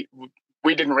number. We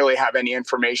didn't really have any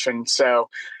information. So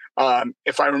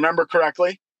if I remember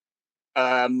correctly,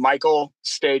 Michael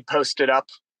stayed posted up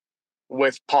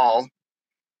with Paul.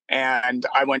 And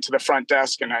I went to the front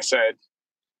desk and I said,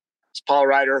 it's Paul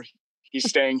Ryder. He's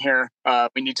staying here.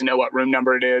 We need to know what room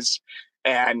number it is.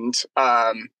 And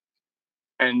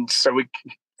so we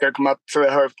took him up to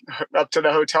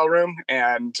the hotel room.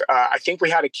 And I think we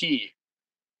had a key.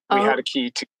 We had a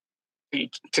key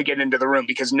to get into the room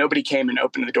because nobody came and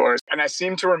opened the doors. And I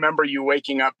seem to remember you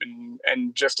waking up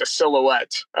and just a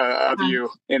silhouette of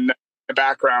you in the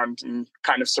background and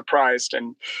kind of surprised.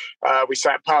 And we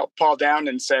sat Paul down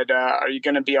and said, are you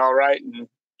going to be all right? And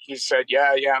he said,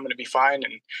 yeah, I'm going to be fine.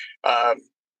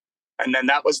 And then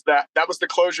that was the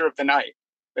closure of the night.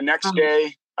 The next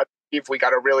day, I believe we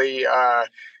got a really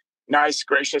nice,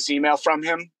 gracious email from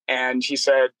him. And he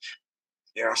said,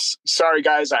 sorry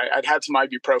guys, I'd had some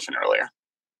ibuprofen earlier.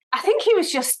 I think he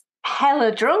was just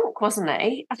hella drunk, wasn't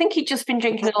he? I think he'd just been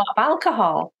drinking a lot of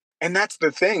alcohol. And that's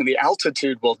the thing. The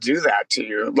altitude will do that to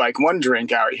you. Like one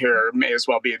drink out here may as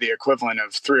well be the equivalent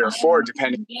of 3 or 4,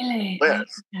 depending where you live.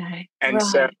 Okay. And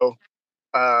so,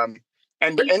 and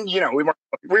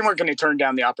we weren't going to turn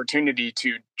down the opportunity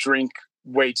to drink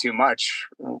way too much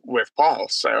with Paul.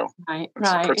 So,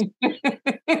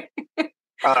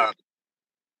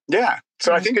 yeah.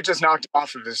 So I think it just knocked him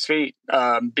off of his feet,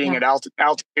 being at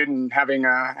altitude and having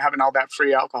all that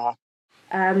free alcohol.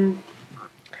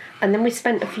 And then we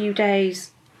spent a few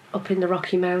days up in the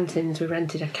Rocky Mountains. We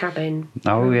rented a cabin.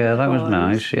 Oh, yeah, that was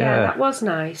nice, yeah. That was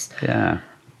nice. Yeah.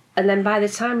 And then by the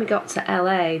time we got to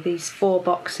LA, these 4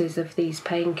 boxes of these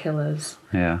painkillers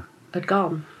had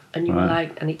gone. And you were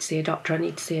like, I need to see a doctor, I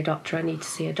need to see a doctor, I need to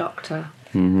see a doctor.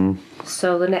 Mm-hmm.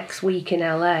 So the next week in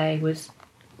LA was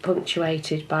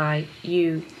punctuated by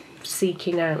you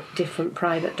seeking out different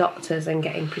private doctors and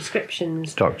getting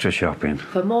prescriptions. Doctor shopping.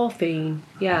 For morphine,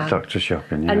 yeah. Doctor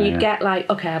shopping, yeah. And you'd get like,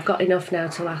 okay, I've got enough now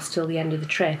to last till the end of the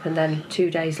trip. And then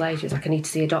 2 days later, it's like, I need to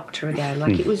see a doctor again.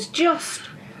 Like, it was just,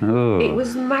 it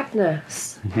was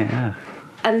madness. Yeah.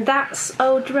 And that's, do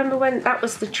you remember when, that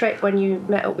was the trip when you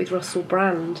met up with Russell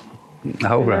Brand?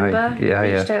 Oh, remember? right. Yeah,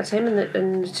 you reached out to him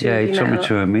and the two yeah, he took me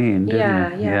to a meeting,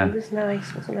 didn't he? Yeah, he was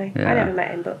nice, wasn't he? Yeah. I never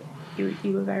met him, but you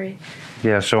were very...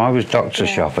 Yeah, so I was doctor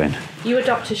shopping. You were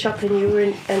doctor shopping, you were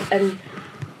in... And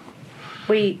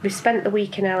we spent the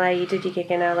week in LA, you did your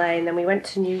gig in LA, and then we went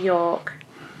to New York,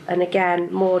 and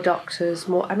again, more doctors,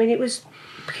 more... I mean, it was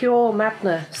pure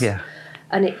madness. Yeah.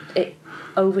 And it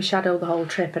overshadowed the whole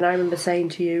trip, and I remember saying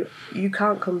to you, you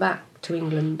can't come back to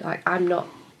England. I'm not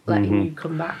letting you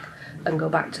come back and go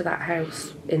back to that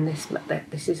house in this...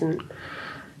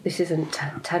 This isn't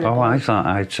tenable. Oh, I thought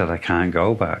I'd said I can't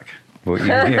go back. But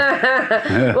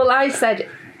yeah. Well, I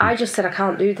just said I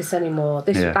can't do this anymore.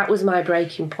 That was my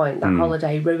breaking point. That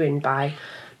holiday ruined by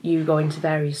you going to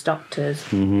various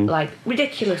doctors, like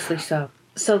ridiculously so.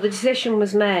 So the decision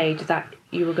was made that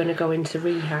you were going to go into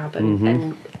rehab,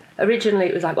 and originally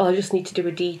it was like, well, I just need to do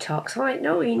a detox. I'm like,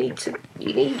 no, you need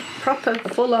proper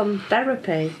full-on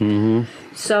therapy.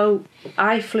 So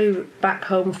I flew back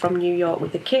home from New York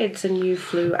with the kids, and you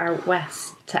flew out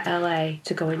west to LA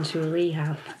to go into a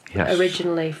rehab. Yes.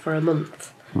 Originally for a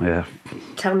month. Yeah.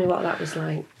 Tell me what that was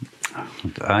like.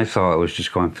 I thought I was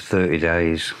just going for 30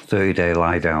 days, 30-day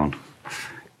lie down.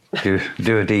 Do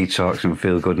a detox and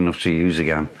feel good enough to use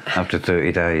again after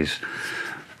 30 days.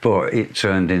 But it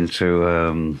turned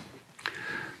into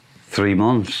 3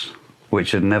 months,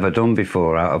 which I'd never done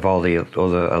before. Out of all the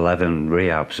other 11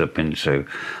 rehabs I've been to,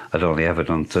 I'd only ever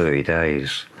done 30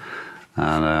 days.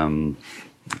 And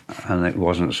it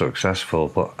wasn't successful,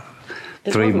 but...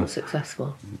 It wasn't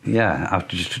successful? Yeah,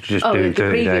 after just doing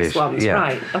 30 days. Ones, yeah,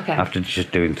 right, okay. After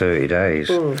just doing 30 days.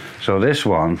 So this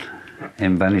one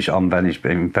in Venice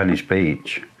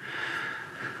Beach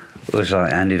was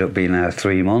like, ended up being there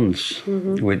 3 months,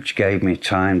 which gave me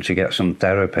time to get some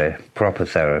therapy, proper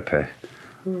therapy,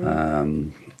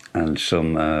 and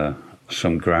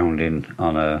some grounding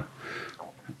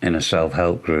in a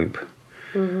self-help group,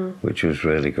 which was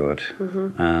really good,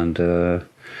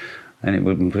 and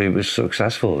it was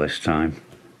successful this time.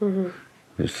 It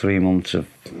was 3 months of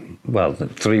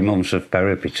 3 months of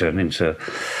therapy turned into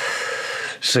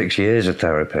 6 years of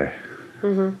therapy,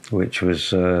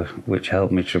 which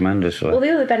helped me tremendously. Well, the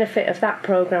other benefit of that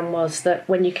programme was that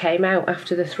when you came out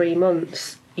after the 3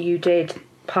 months, you did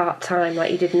part-time,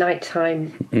 like you did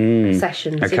nighttime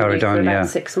sessions. I carried on, for about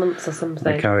 6 months or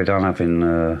something. I carried on having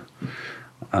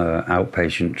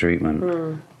outpatient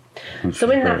treatment. So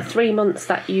in that 3 months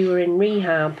that you were in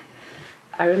rehab,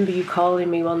 I remember you calling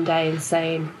me one day and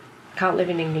saying, I can't live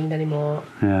in England anymore.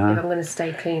 Yeah. If I'm going to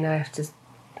stay clean, I have to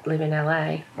live in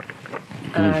LA.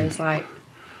 And I was like,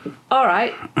 all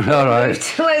right. All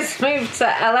right. Let's move to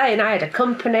LA. And I had a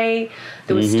company.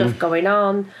 There was stuff going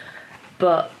on.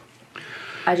 But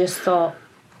I just thought,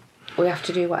 we have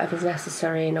to do whatever's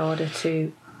necessary in order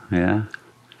to... Yeah.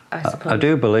 I suppose. I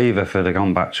do believe if I'd have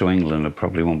gone back to England, I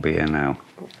probably won't be here now.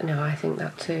 No, I think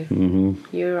that too.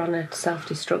 You were on a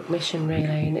self-destruct mission,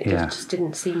 really, and it just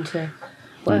didn't seem to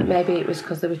work. Maybe it was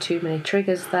because there were too many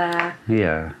triggers there.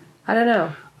 Yeah. I don't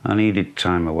know. I needed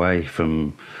time away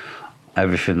from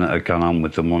everything that had gone on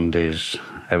with the Mondays,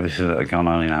 everything that had gone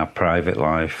on in our private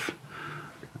life,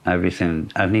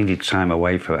 everything. I needed time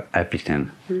away from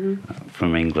everything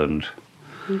from England.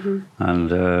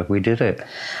 And we did it.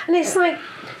 And it's like,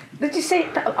 did you say,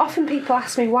 often people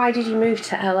ask me, why did you move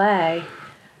to LA?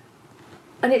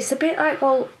 And it's a bit like,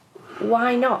 well,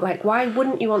 why not? Like, why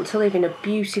wouldn't you want to live in a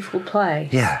beautiful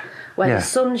place? Yeah. Where the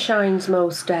sun shines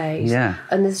most days. Yeah.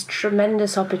 And there's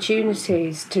tremendous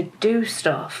opportunities to do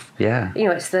stuff. Yeah. You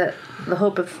know, it's the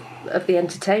hub of the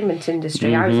entertainment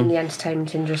industry. I was in the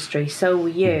entertainment industry, so were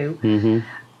you.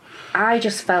 I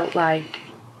just felt like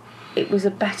it was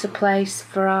a better place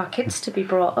for our kids to be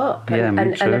brought up,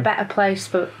 and a better place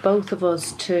for both of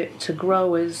us to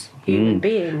grow as human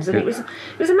beings. And it was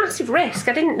a massive risk.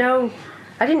 I didn't know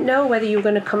whether you were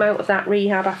going to come out of that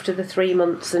rehab after the 3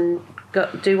 months and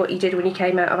do what you did when you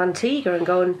came out of Antigua and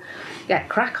go and get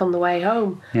crack on the way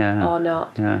home or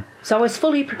not. Yeah. So I was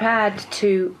fully prepared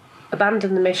to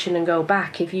abandon the mission and go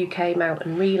back if you came out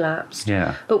and relapsed.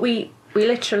 Yeah. But we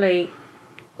literally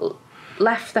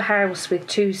left the house with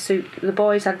the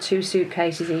boys had 2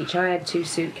 suitcases each, I had 2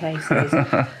 suitcases.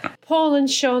 Paul and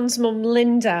Sean's mum,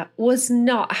 Linda, was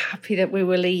not happy that we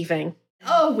were leaving.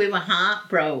 Oh, we were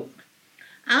heartbroken.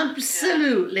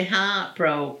 Absolutely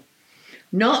heartbroken.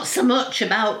 Not so much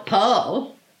about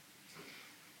Paul.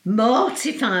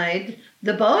 Mortified.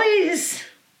 The boys.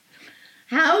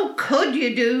 How could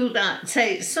you do that?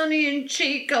 Take Sonny and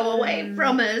Chico away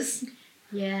from us.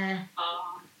 Yeah.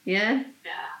 Yeah?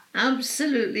 Yeah.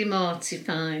 Absolutely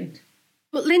mortified.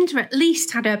 But Linda at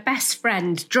least had her best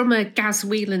friend, drummer Gaz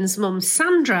Whelan's mum,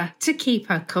 Sandra, to keep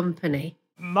her company.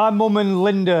 My mum and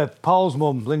Linda, Paul's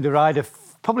mum, Linda Ryder,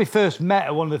 probably first met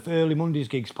at one of the early Mondays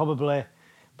gigs, probably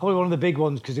one of the big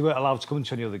ones, because they weren't allowed to come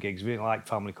to any other gigs. We didn't like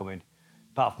family coming,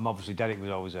 apart from obviously Derek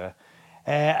was always there.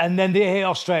 And then they hit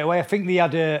off straight away. I think they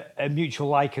had a mutual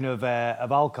liking of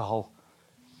alcohol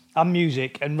and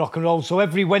music and rock and roll. So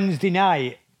every Wednesday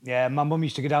night, my mum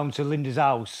used to go down to Linda's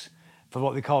house for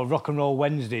what they call Rock and Roll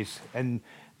Wednesdays. And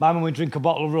my mum would drink a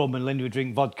bottle of rum and Linda would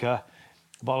drink a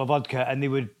bottle of vodka, and they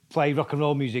would play rock and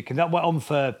roll music. And that went on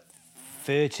for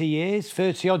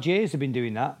 30 odd years they've been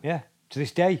doing that, to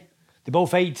this day. They're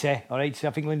both 80 or 80,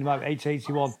 I think Linda might be 80,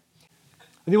 81.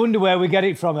 And they wonder where we get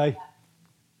it from, eh?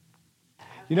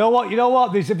 You know what?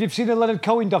 Have you seen the Leonard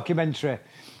Cohen documentary?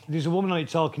 There's a woman on it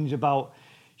talking about,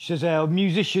 she says,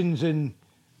 musicians and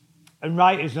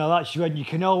writers and all that, she went, you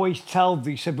can always tell,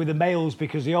 she said, with the males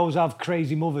because they always have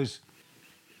crazy mothers.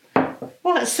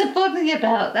 What's so funny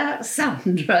about that,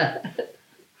 Sandra?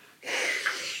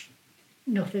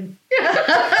 Nothing.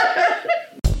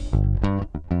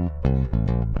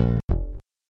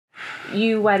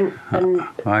 You went and...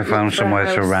 I found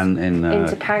somewhere to rent in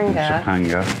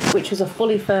Topanga, which was a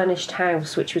fully furnished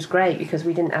house, which was great because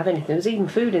we didn't have anything. There was even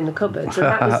food in the cupboards. And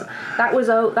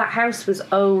that house was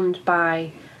owned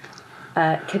by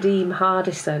Kadeem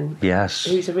Hardison. Yes.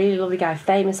 Who's a really lovely guy,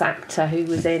 famous actor who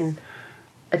was in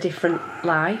A Different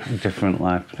Life. A Different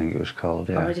Life, I think it was called,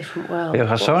 yeah. Or A Different World. Yeah,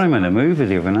 I saw him in a movie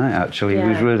the other night, actually. Yeah. He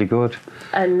was really good.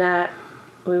 And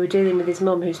we were dealing with his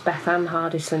mum, who's Beth Ann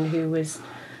Hardison, who was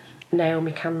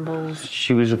Naomi Campbell's...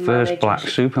 She was the first black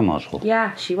supermodel.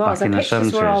 Yeah, she was. Back in Her the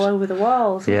pictures 70s. were all over the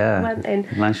walls. Yeah, Went in.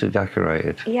 nicely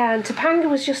decorated. Yeah, and Topanga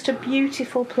was just a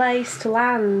beautiful place to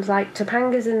land. Like,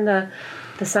 Topanga's in the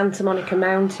Santa Monica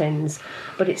Mountains,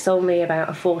 but it's only about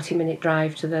a 40-minute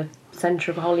drive to the centre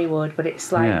of Hollywood, but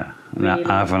it's like... Yeah, and really,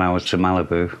 half an hour to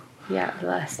Malibu. Yeah,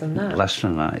 less than that. Less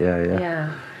than that, yeah.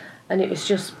 Yeah, and it was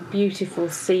just beautiful,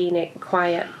 scenic,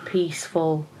 quiet,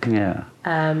 peaceful. Yeah.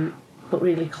 But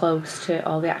really close to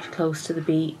the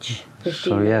beach. 15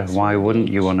 So, minutes why from the wouldn't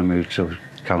beach. you want to move to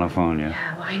California?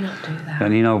 Yeah, why not do that?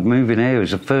 And, moving here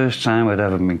was the first time I'd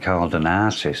ever been called an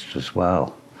artist as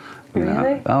well. You know?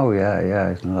 Really? Oh,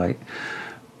 yeah. Like,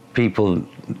 people,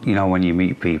 when you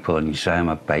meet people and you say, I'm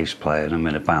a bass player and I'm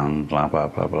in a band, blah, blah,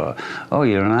 blah, blah. Oh,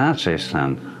 you're an artist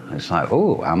then? It's like,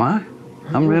 oh, am I?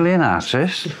 I'm really an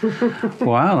artist?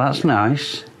 Wow, that's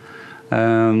nice.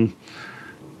 The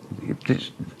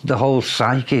whole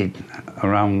psyche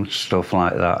around stuff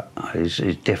like that is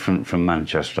different from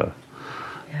Manchester.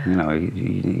 Yeah.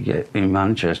 You get in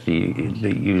Manchester,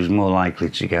 you're more likely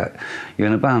to get, you're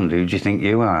in a band, who do you think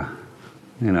you are?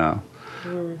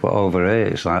 But over here,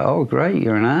 it's like, oh, great,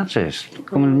 you're an artist.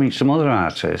 Come and meet some other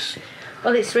artists.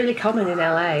 Well, it's really common in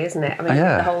LA, isn't it? I mean,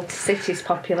 Yeah. the whole city's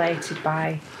populated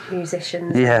by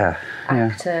musicians,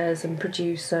 actors and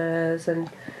producers, and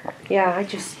I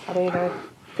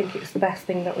think it's the best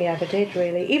thing that we ever did,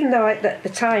 really. Even though at the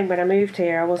time when I moved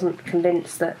here, I wasn't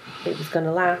convinced that it was going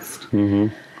to last.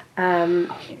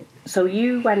 Mm-hmm. So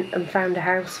you went and found a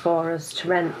house for us to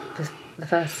rent the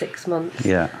first 6 months.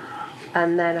 Yeah.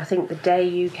 And then I think the day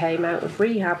you came out of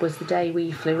rehab was the day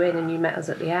we flew in and you met us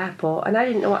at the airport. And I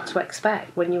didn't know what to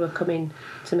expect when you were coming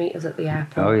to meet us at the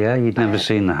airport. Oh, yeah, you'd never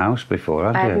seen the house before,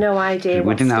 had you? I had no idea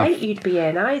what state you'd be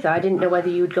in either. I didn't know whether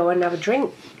you'd go and have a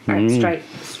drink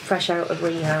fresh out of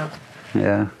rehab.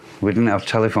 Yeah. We didn't have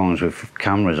telephones with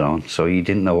cameras on, so you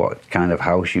didn't know what kind of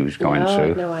house you was going I to.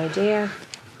 had no idea.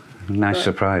 Nice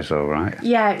surprise, though, right?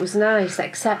 Yeah, it was nice,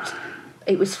 except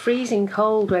it was freezing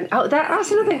cold when... Oh,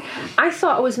 that's another thing. I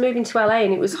thought I was moving to LA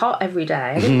and it was hot every day.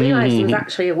 I didn't realise there was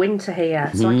actually a winter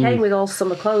here. So I came with all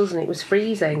summer clothes and it was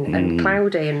freezing and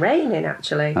cloudy and raining,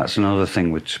 actually. That's another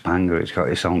thing with Topanga. It's got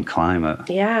its own climate.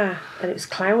 Yeah, and it was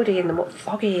cloudy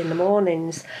foggy in the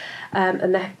mornings.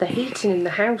 And the heating in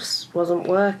the house wasn't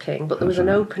working, but there was an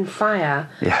open fire.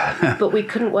 Yeah. But we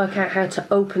couldn't work out how to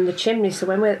open the chimney, so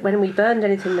when we burned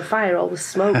anything in the fire, all the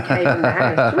smoke came in the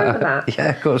house. Do you remember that?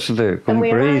 Yeah, of course I do. And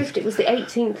we breathe. arrived, it was the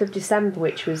 18th of December,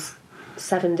 which was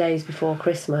 7 days before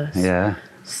Christmas. Yeah.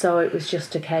 So it was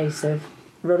just a case of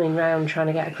running round trying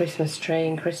to get a Christmas tree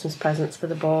and Christmas presents for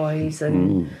the boys.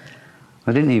 And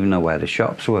I didn't even know where the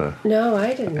shops were. No,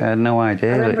 I didn't. I had no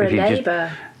idea. I remember that a if you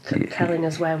neighbour telling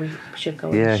us where we should go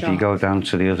and Yeah, shop. if you go down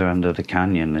to the other end of the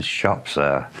canyon, there's shops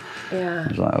there. Yeah. I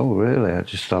was like, oh, really? I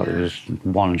just thought there was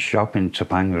one shop in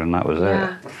Topanga and that was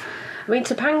Yeah. it. I mean,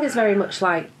 Topanga's very much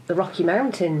like the Rocky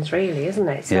Mountains, really, isn't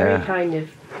it? It's very kind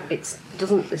of... It's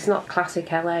not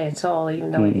classic LA at all, even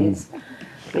though it is.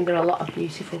 I mean, there are a lot of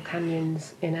beautiful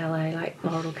canyons in LA, like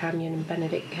Laurel Canyon and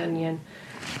Benedict Canyon,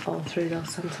 all through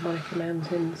those Santa Monica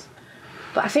Mountains.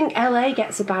 But I think LA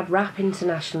gets a bad rap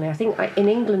internationally. I think in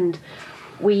England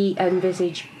we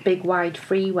envisage big wide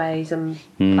freeways and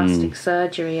plastic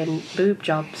surgery and boob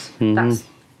jobs. That's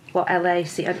what LA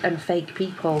see and fake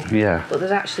people. Yeah. But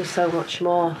there's actually so much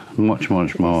more. Much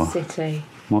more. City.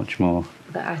 Much more.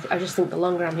 But I just think the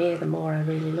longer I'm here, the more I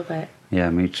really love it. Yeah,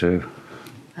 me too.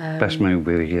 Best move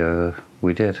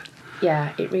we did.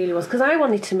 Yeah, it really was. Because I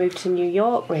wanted to move to New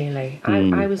York, really.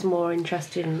 I was more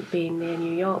interested in being near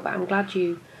New York, but I'm glad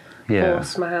you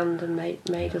forced my hand and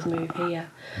made us move here.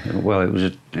 Well,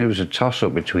 it was a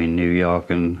toss-up between New York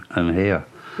and here.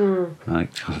 I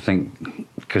think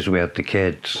because we had the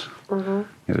kids,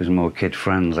 it was more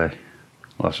kid-friendly,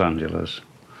 Los Angeles.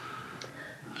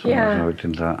 So Yeah. I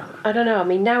did that. I don't know. I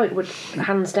mean, now it would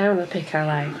hands down I'd pick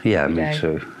LA. Yeah, me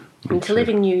too. And to live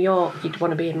in New York, you'd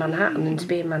want to be in Manhattan, and to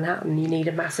be in Manhattan, you need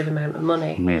a massive amount of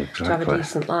money to have a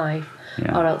decent life,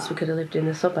 or else we could have lived in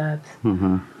the suburbs.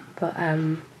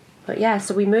 But yeah,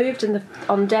 so we moved, and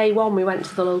on day one we went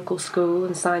to the local school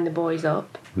and signed the boys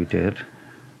up. We did.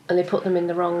 And they put them in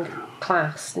the wrong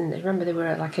class, and remember they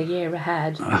were like a year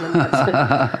ahead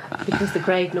because the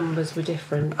grade numbers were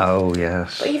different. Oh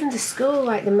yes. But even the school,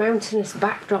 like the mountainous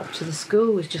backdrop to the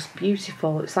school was just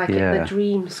beautiful. It's like the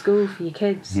dream school for your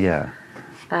kids. Yeah.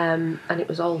 And it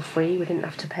was all free. We didn't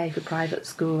have to pay for private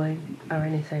schooling or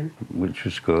anything. Which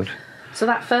was good. So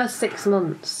that first 6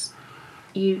 months,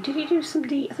 did you do some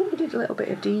I think you did a little bit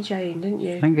of DJing, didn't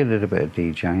you? I think I did a bit of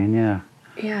DJing, yeah.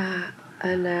 Yeah,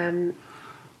 and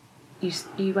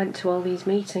you went to all these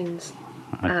meetings,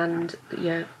 and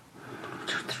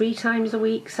 3 times a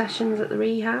week sessions at the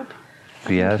rehab. I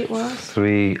think it was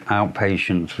 3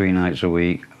 outpatient, 3 nights a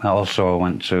week. Also, I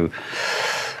went to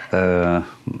a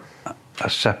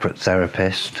separate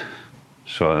therapist,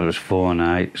 so it was 4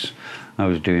 nights. I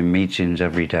was doing meetings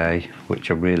every day,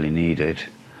 which I really needed,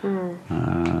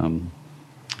 and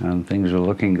things were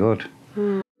looking good.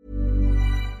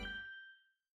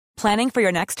 Planning for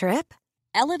your next trip?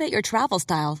 Elevate your travel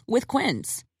style with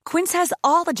Quince. Quince has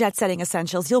all the jet-setting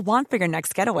essentials you'll want for your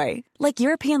next getaway, like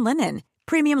European linen,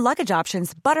 premium luggage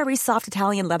options, buttery soft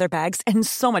Italian leather bags, and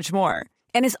so much more.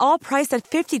 And is all priced at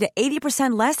 50 to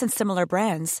 80% less than similar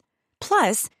brands.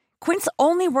 Plus, Quince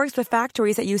only works with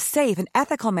factories that use safe and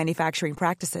ethical manufacturing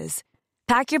practices.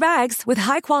 Pack your bags with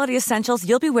high-quality essentials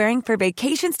you'll be wearing for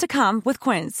vacations to come with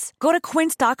Quince. Go to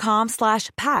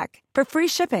quince.com/pack for free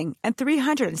shipping and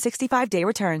 365-day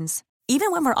returns.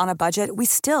 Even when we're on a budget, we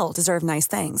still deserve nice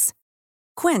things.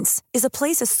 Quince is a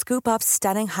place to scoop up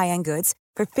stunning high-end goods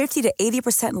for 50 to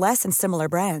 80% less than similar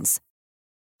brands.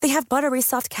 They have buttery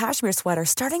soft cashmere sweaters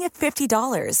starting at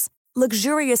 $50,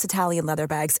 luxurious Italian leather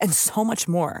bags, and so much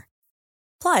more.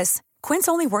 Plus, Quince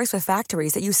only works with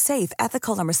factories that use safe,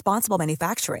 ethical, and responsible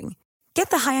manufacturing. Get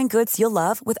the high-end goods you'll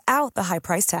love without the high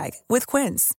price tag with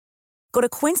Quince. Go to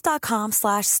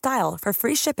quince.com/style for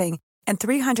free shipping and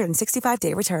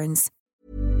 365-day returns.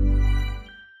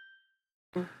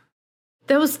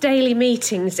 Those daily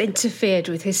meetings interfered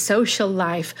with his social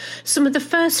life. Some of the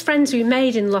first friends we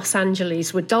made in Los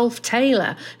Angeles were Dolph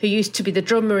Taylor, who used to be the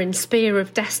drummer in Spear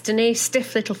of Destiny,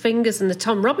 Stiff Little Fingers and the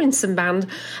Tom Robinson Band,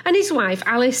 and his wife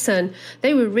Alison.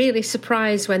 They were really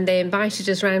surprised when they invited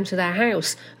us round to their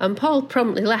house, and Paul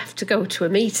promptly left to go to a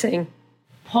meeting.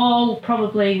 Paul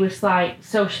probably was like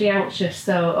socially anxious,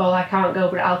 so, I can't go,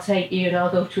 but I'll take you and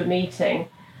I'll go to a meeting.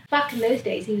 Back in those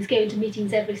days, he was going to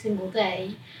meetings every single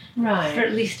day. Right. For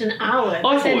at least an hour. I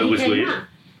thought it was weird.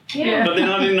 Yeah. But then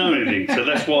I didn't know anything, so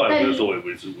that's why I thought it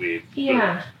was weird.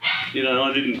 Yeah. But,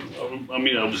 I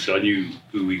mean, obviously I knew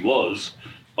who he was,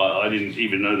 but I didn't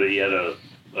even know that he had a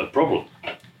problem.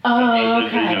 Oh,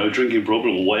 okay. A drinking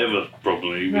problem or whatever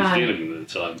problem he was dealing with at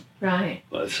the time. Right.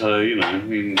 But so, he was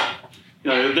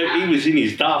in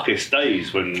his darkest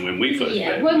days when we first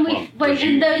met him. When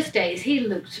in those days, he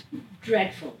looked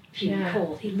dreadful. If you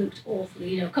recall, he looked awful.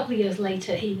 A couple of years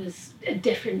later, he was a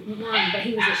different man, but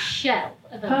he was a shell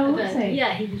of a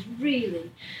yeah, he was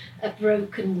really a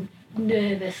broken,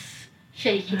 nervous,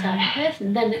 shaky type of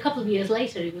person. Then a couple of years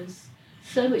later, he was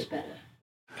so much better.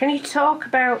 Can you talk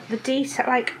about the detail,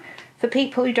 like, for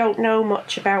people who don't know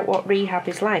much about what rehab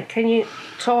is like, can you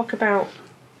talk about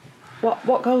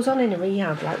what goes on in a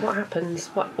rehab? Like, what happens?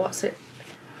 What's it?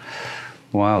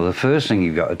 Well, the first thing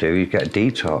you've got to do is get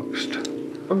detoxed.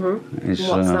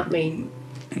 What's that mean?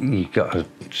 You've got to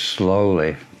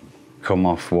slowly come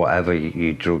off whatever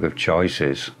your drug of choice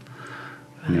is.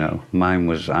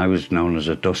 Right. I was known as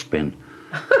a dustbin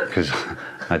because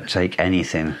I'd take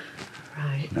anything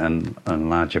and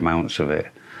large amounts of it.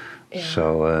 Yeah.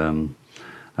 So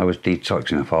I was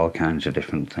detoxing off all kinds of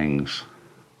different things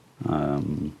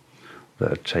that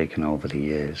had taken over the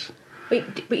years.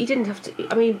 But you didn't have to.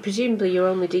 I mean, presumably you're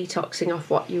only detoxing off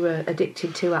what you were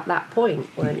addicted to at that point,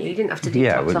 weren't you? You didn't have to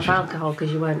detox off alcohol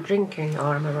because you weren't drinking,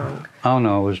 or am I wrong? Oh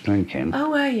no, I was drinking.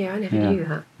 Oh, were you? I never knew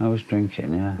that. I was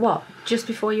drinking, yeah. What? Just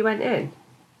before you went in?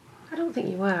 I don't think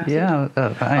you were.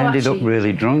 I ended up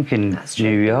really drunk in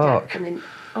New York. I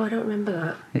don't remember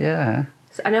that. Yeah.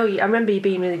 So I remember you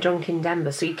being really drunk in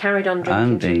Denver, so you carried on drinking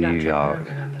And in through New that York. trip.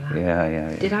 I don't remember that.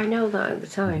 Yeah. Did I know that at the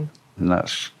time? And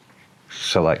that's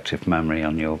selective memory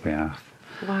on your behalf.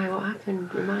 Why? What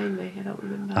happened? Remind me. I don't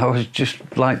remember. I was just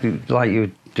like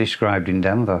you described in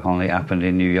Denver, only it happened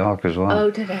in New York as well.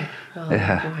 Oh, did it? Oh,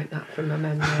 yeah. I'll wipe that from my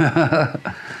memory.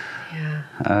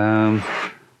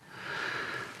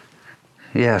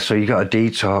 Yeah, so you got a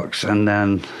detox, and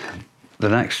then the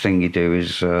next thing you do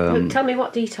is... tell me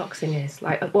what detoxing is.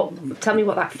 Tell me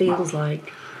what that feels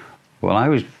like. Well, I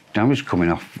was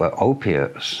coming off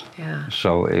opiates. Yeah.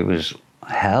 So it was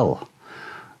hell.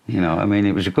 I mean,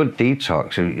 it was a good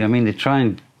detox. I mean, they try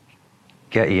and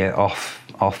get you off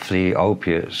the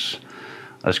opiates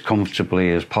as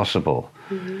comfortably as possible.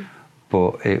 Mm-hmm.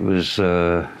 But it was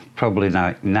probably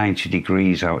 90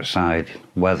 degrees outside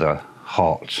weather,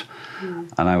 hot.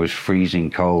 And I was freezing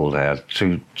cold. I had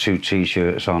two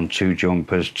T-shirts on, 2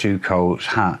 jumpers, 2 coats,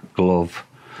 hat, glove,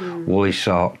 woolly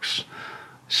socks,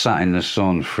 sat in the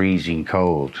sun, freezing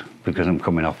cold, because I'm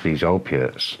coming off these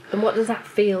opiates. And what does that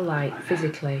feel like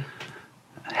physically?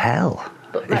 Hell.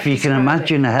 If you can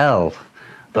imagine hell,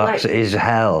 that is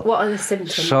hell. What are the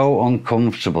symptoms? So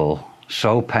uncomfortable,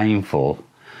 so painful.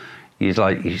 It's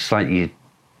like the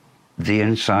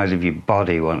inside of your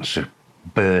body wants to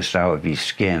burst out of your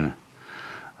skin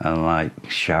and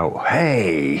shout,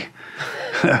 "Hey!"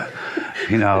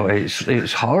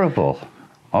 It's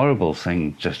horrible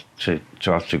thing just to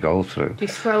have to go through. Do you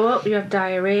throw up? Do you have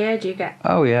diarrhea? Do you get?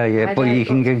 Oh yeah. But you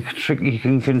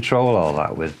can control all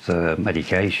that with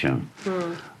medication.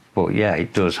 But yeah,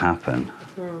 it does happen.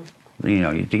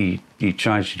 You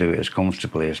try to do it as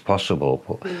comfortably as possible,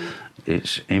 but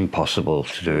it's impossible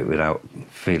to do it without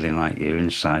feeling like your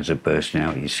insides are bursting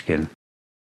out of your skin.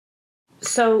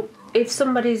 So, if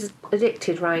somebody's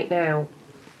addicted right now,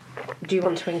 do you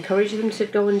want to encourage them to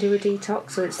go and do a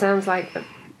detox? So it sounds like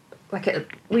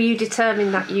were you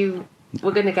determined that you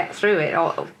were going to get through it?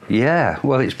 Or? Yeah,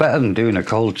 well, it's better than doing a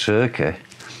cold turkey.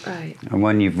 Right. And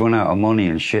when you've run out of money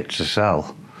and shit to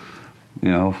sell,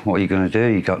 what are you going to do?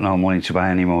 You've got no money to buy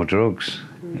any more drugs.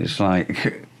 It's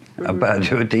like, I better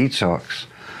do a detox.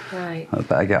 Right. I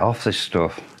better get off this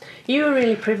stuff. You were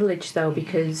really privileged, though,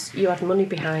 because you had money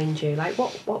behind you.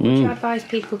 What would you advise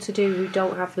people to do who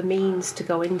don't have the means to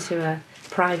go into a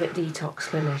private detox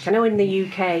clinic? I know in the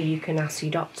UK you can ask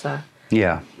your doctor.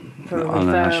 Yeah, for a on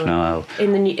the referral. national health.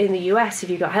 In the US, if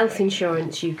you've got health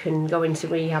insurance, you can go into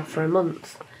rehab for a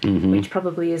month, which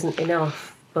probably isn't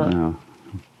enough. But no.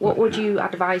 What would you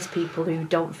advise people who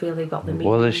don't feel they've got the means?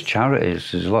 Well, there's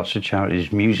charities. There's lots of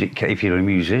charities. Music. If you're a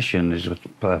musician, there's a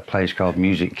place called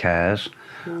Music Cares.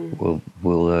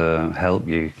 Will help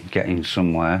you get in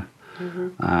somewhere.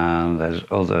 And there's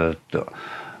a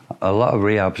lot of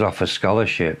rehabs offer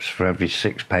scholarships for every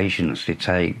 6 patients they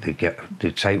take. They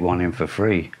take one in for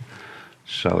free,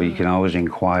 so you can always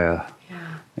inquire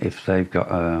if they've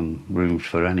got rooms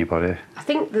for anybody. I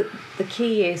think that the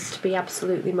key is to be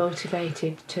absolutely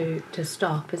motivated to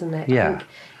stop, isn't it? Yeah. I think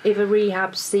if a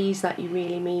rehab sees that you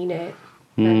really mean it,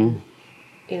 then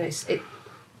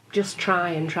just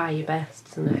try your best,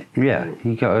 isn't it? Yeah,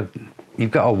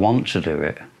 you've got to want to do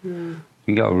it. You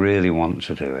got to really want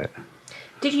to do it.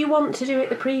 Did you want to do it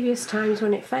the previous times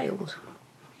when it failed?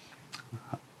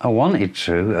 I wanted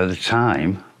to at the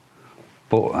time,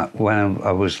 but when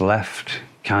I was left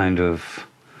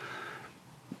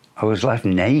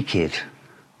naked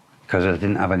because I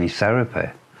didn't have any therapy.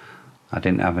 I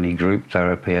didn't have any group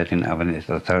therapy. I didn't have any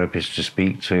therapist to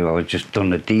speak to. I had just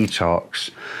done a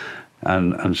detox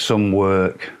and some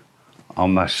work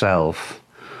on myself,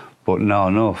 but not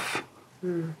enough.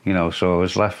 So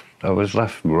I was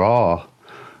left raw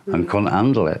and couldn't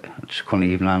handle it. I just couldn't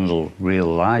even handle real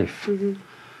life.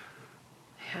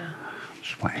 Yeah.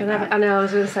 I know, I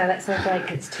was going to say, let's have a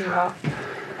break, it's too hot.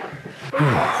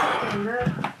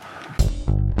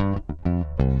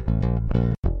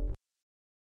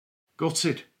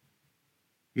 Gutted.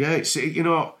 Yeah, it's,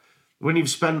 when you've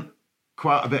spent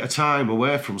quite a bit of time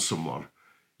away from someone,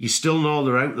 you still know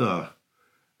they're out there.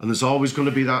 And there's always going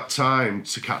to be that time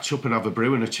to catch up and have a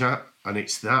brew and a chat. And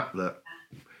it's that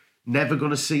never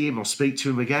going to see him or speak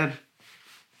to him again.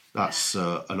 That's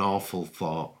an awful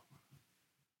thought.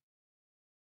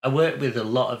 I work with a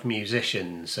lot of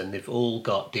musicians and they've all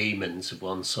got demons of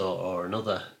one sort or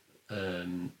another.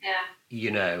 you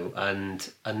know,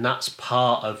 and that's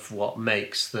part of what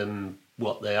makes them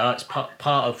what they are. It's part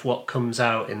of what comes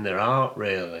out in their art,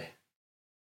 really.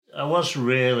 I was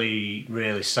really,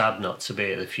 really sad not to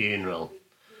be at the funeral.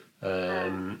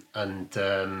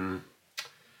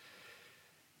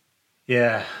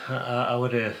 Yeah, I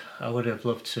would have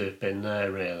loved to have been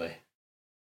there, really.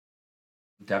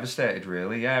 Devastated,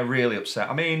 really. Yeah, really upset.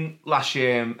 I mean, last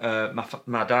year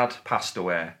my dad passed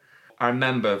away. I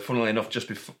remember, funnily enough,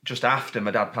 just after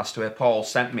my dad passed away, Paul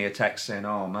sent me a text saying,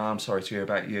 "Oh, man, I'm sorry to hear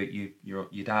about your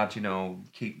dad. You know,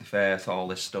 keep the faith, all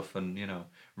this stuff." And you know,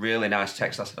 really nice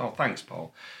text. I said, "Oh, thanks,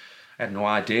 Paul." I had no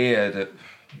idea that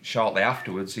shortly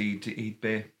afterwards he'd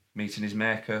be meeting his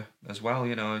maker as well.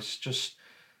 You know, it's just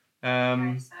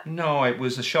no, it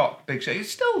was a shock, big shock.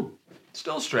 It's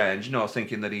still strange, you know,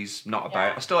 thinking that he's not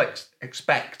about. I still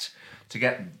expect to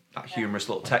get that humorous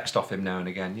little text off him now and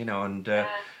again, you know, and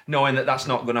knowing that that's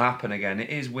not going to happen again, it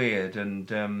is weird,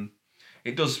 and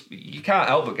it does. You can't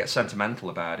help but get sentimental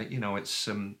about it, you know. It's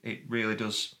it really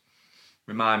does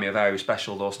remind me of how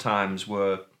special those times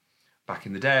were back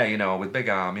in the day, you know, with Big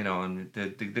Arm, you know, and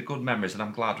the good memories, and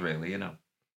I'm glad, really, you know.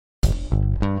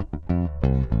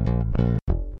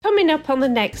 Coming up on the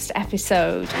next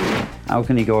episode. How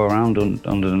can you go around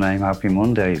under the name Happy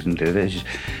Mondays and do this?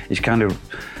 It's kind of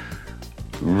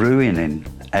ruining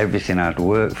everything I'd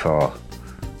worked for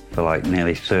like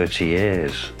nearly 30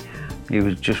 years. He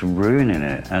was just ruining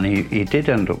it, and he did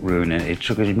end up ruining it. It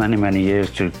took us many, many years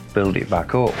to build it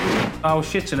back up. I was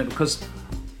shitting it because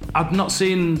I'd not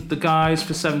seen the guys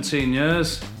for 17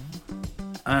 years.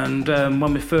 And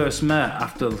when we first met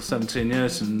after 17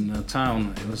 years in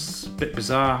town, it was a bit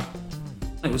bizarre.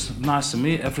 It was nice to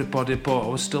meet everybody, but I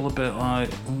was still a bit like,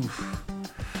 oof.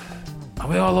 Are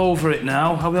we all over it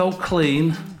now? Are we all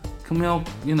clean? Can we all,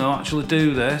 you know, actually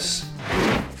do this?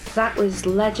 That was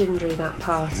legendary, that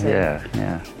party. Yeah.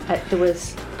 There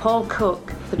was Paul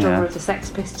Cook, the drummer of the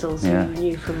Sex Pistols, who you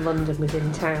knew from London, was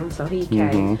in town, so he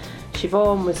came.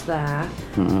 Siobhan was there.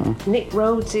 Nick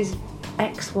Rhodes'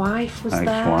 ex-wife was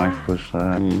there.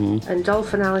 And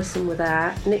Dolph and Alison were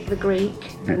there. Nick the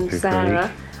Greek and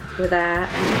Sarah were there.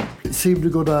 It seemed a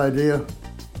good idea,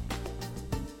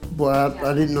 but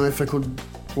I didn't know if I could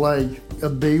play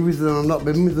and be with them. I've not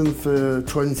been with them for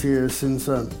 20 years since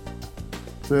then.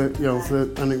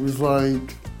 And it was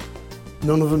like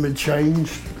none of them had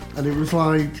changed, and it was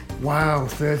like, wow,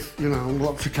 there's a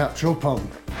lot to catch up on.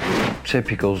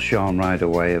 Typical Shaun Ryder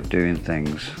way of doing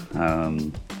things.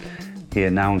 He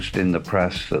announced in the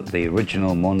press that the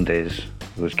original Mondays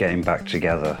was getting back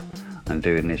together and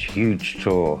doing this huge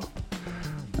tour.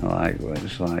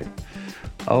 It's like,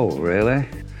 oh, really?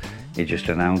 He just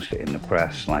announced it in the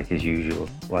press like his usual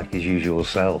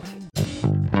self.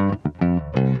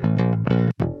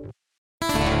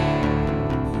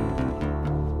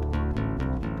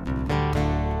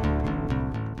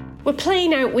 We're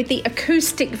playing out with the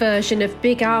acoustic version of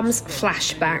Big Arm's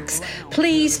Flashbacks.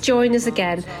 Please join us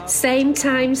again, same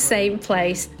time, same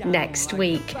place, next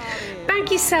week.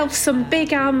 Bag yourself some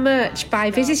Big Arm merch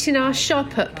by visiting our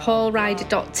shop at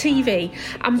paulryder.tv,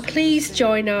 and please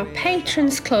join our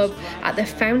Patrons Club at the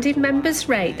founding members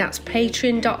rate. That's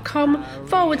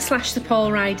patreon.com/the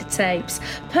Paul Ryder Tapes.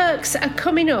 Perks are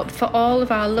coming up for all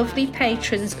of our lovely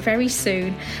patrons very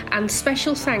soon, and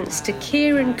special thanks to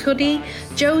Kieran Cuddy,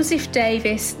 Joseph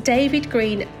Davis, David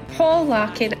Green, Paul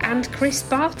Larkin and Chris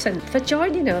Barton for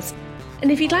joining us.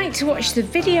 And if you'd like to watch the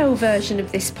video version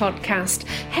of this podcast,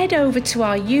 head over to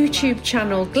our YouTube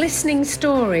channel Glistening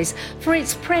Stories for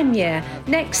its premiere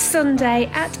next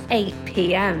Sunday at 8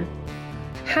 p.m.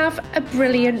 Have a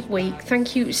brilliant week.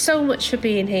 Thank you so much for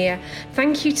being here.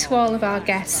 Thank you to all of our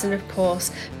guests, and of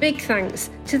course, big thanks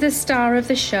to the star of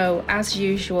the show, as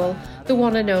usual, the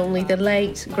one and only, the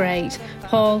late, great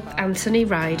Paul Anthony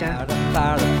Ryder.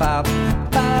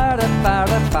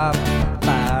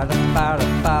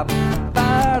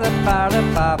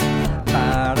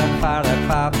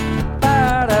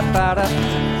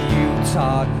 You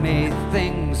taught me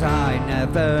things I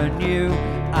never knew.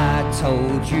 I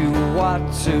told you what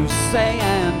to say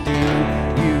and do.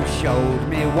 You showed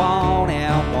me 1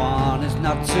 and 1 is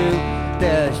not 2.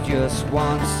 There's just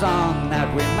one song that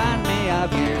reminds me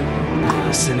of you.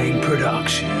 Listening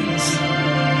Productions.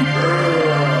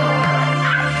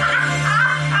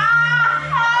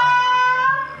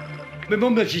 My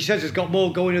mum, she says, has got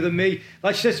more going than me.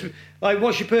 Like, she says, like,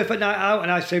 what's your perfect night out? And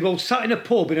I say, well, sat in a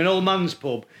pub, in an old man's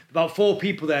pub, about 4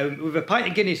 people there with a pint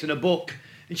of Guinness and a book.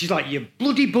 And she's like, you're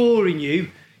bloody boring, you.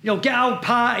 You know, get out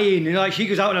partying. And like, she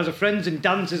goes out and has her friends and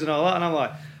dances and all that. And I'm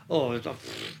like, oh,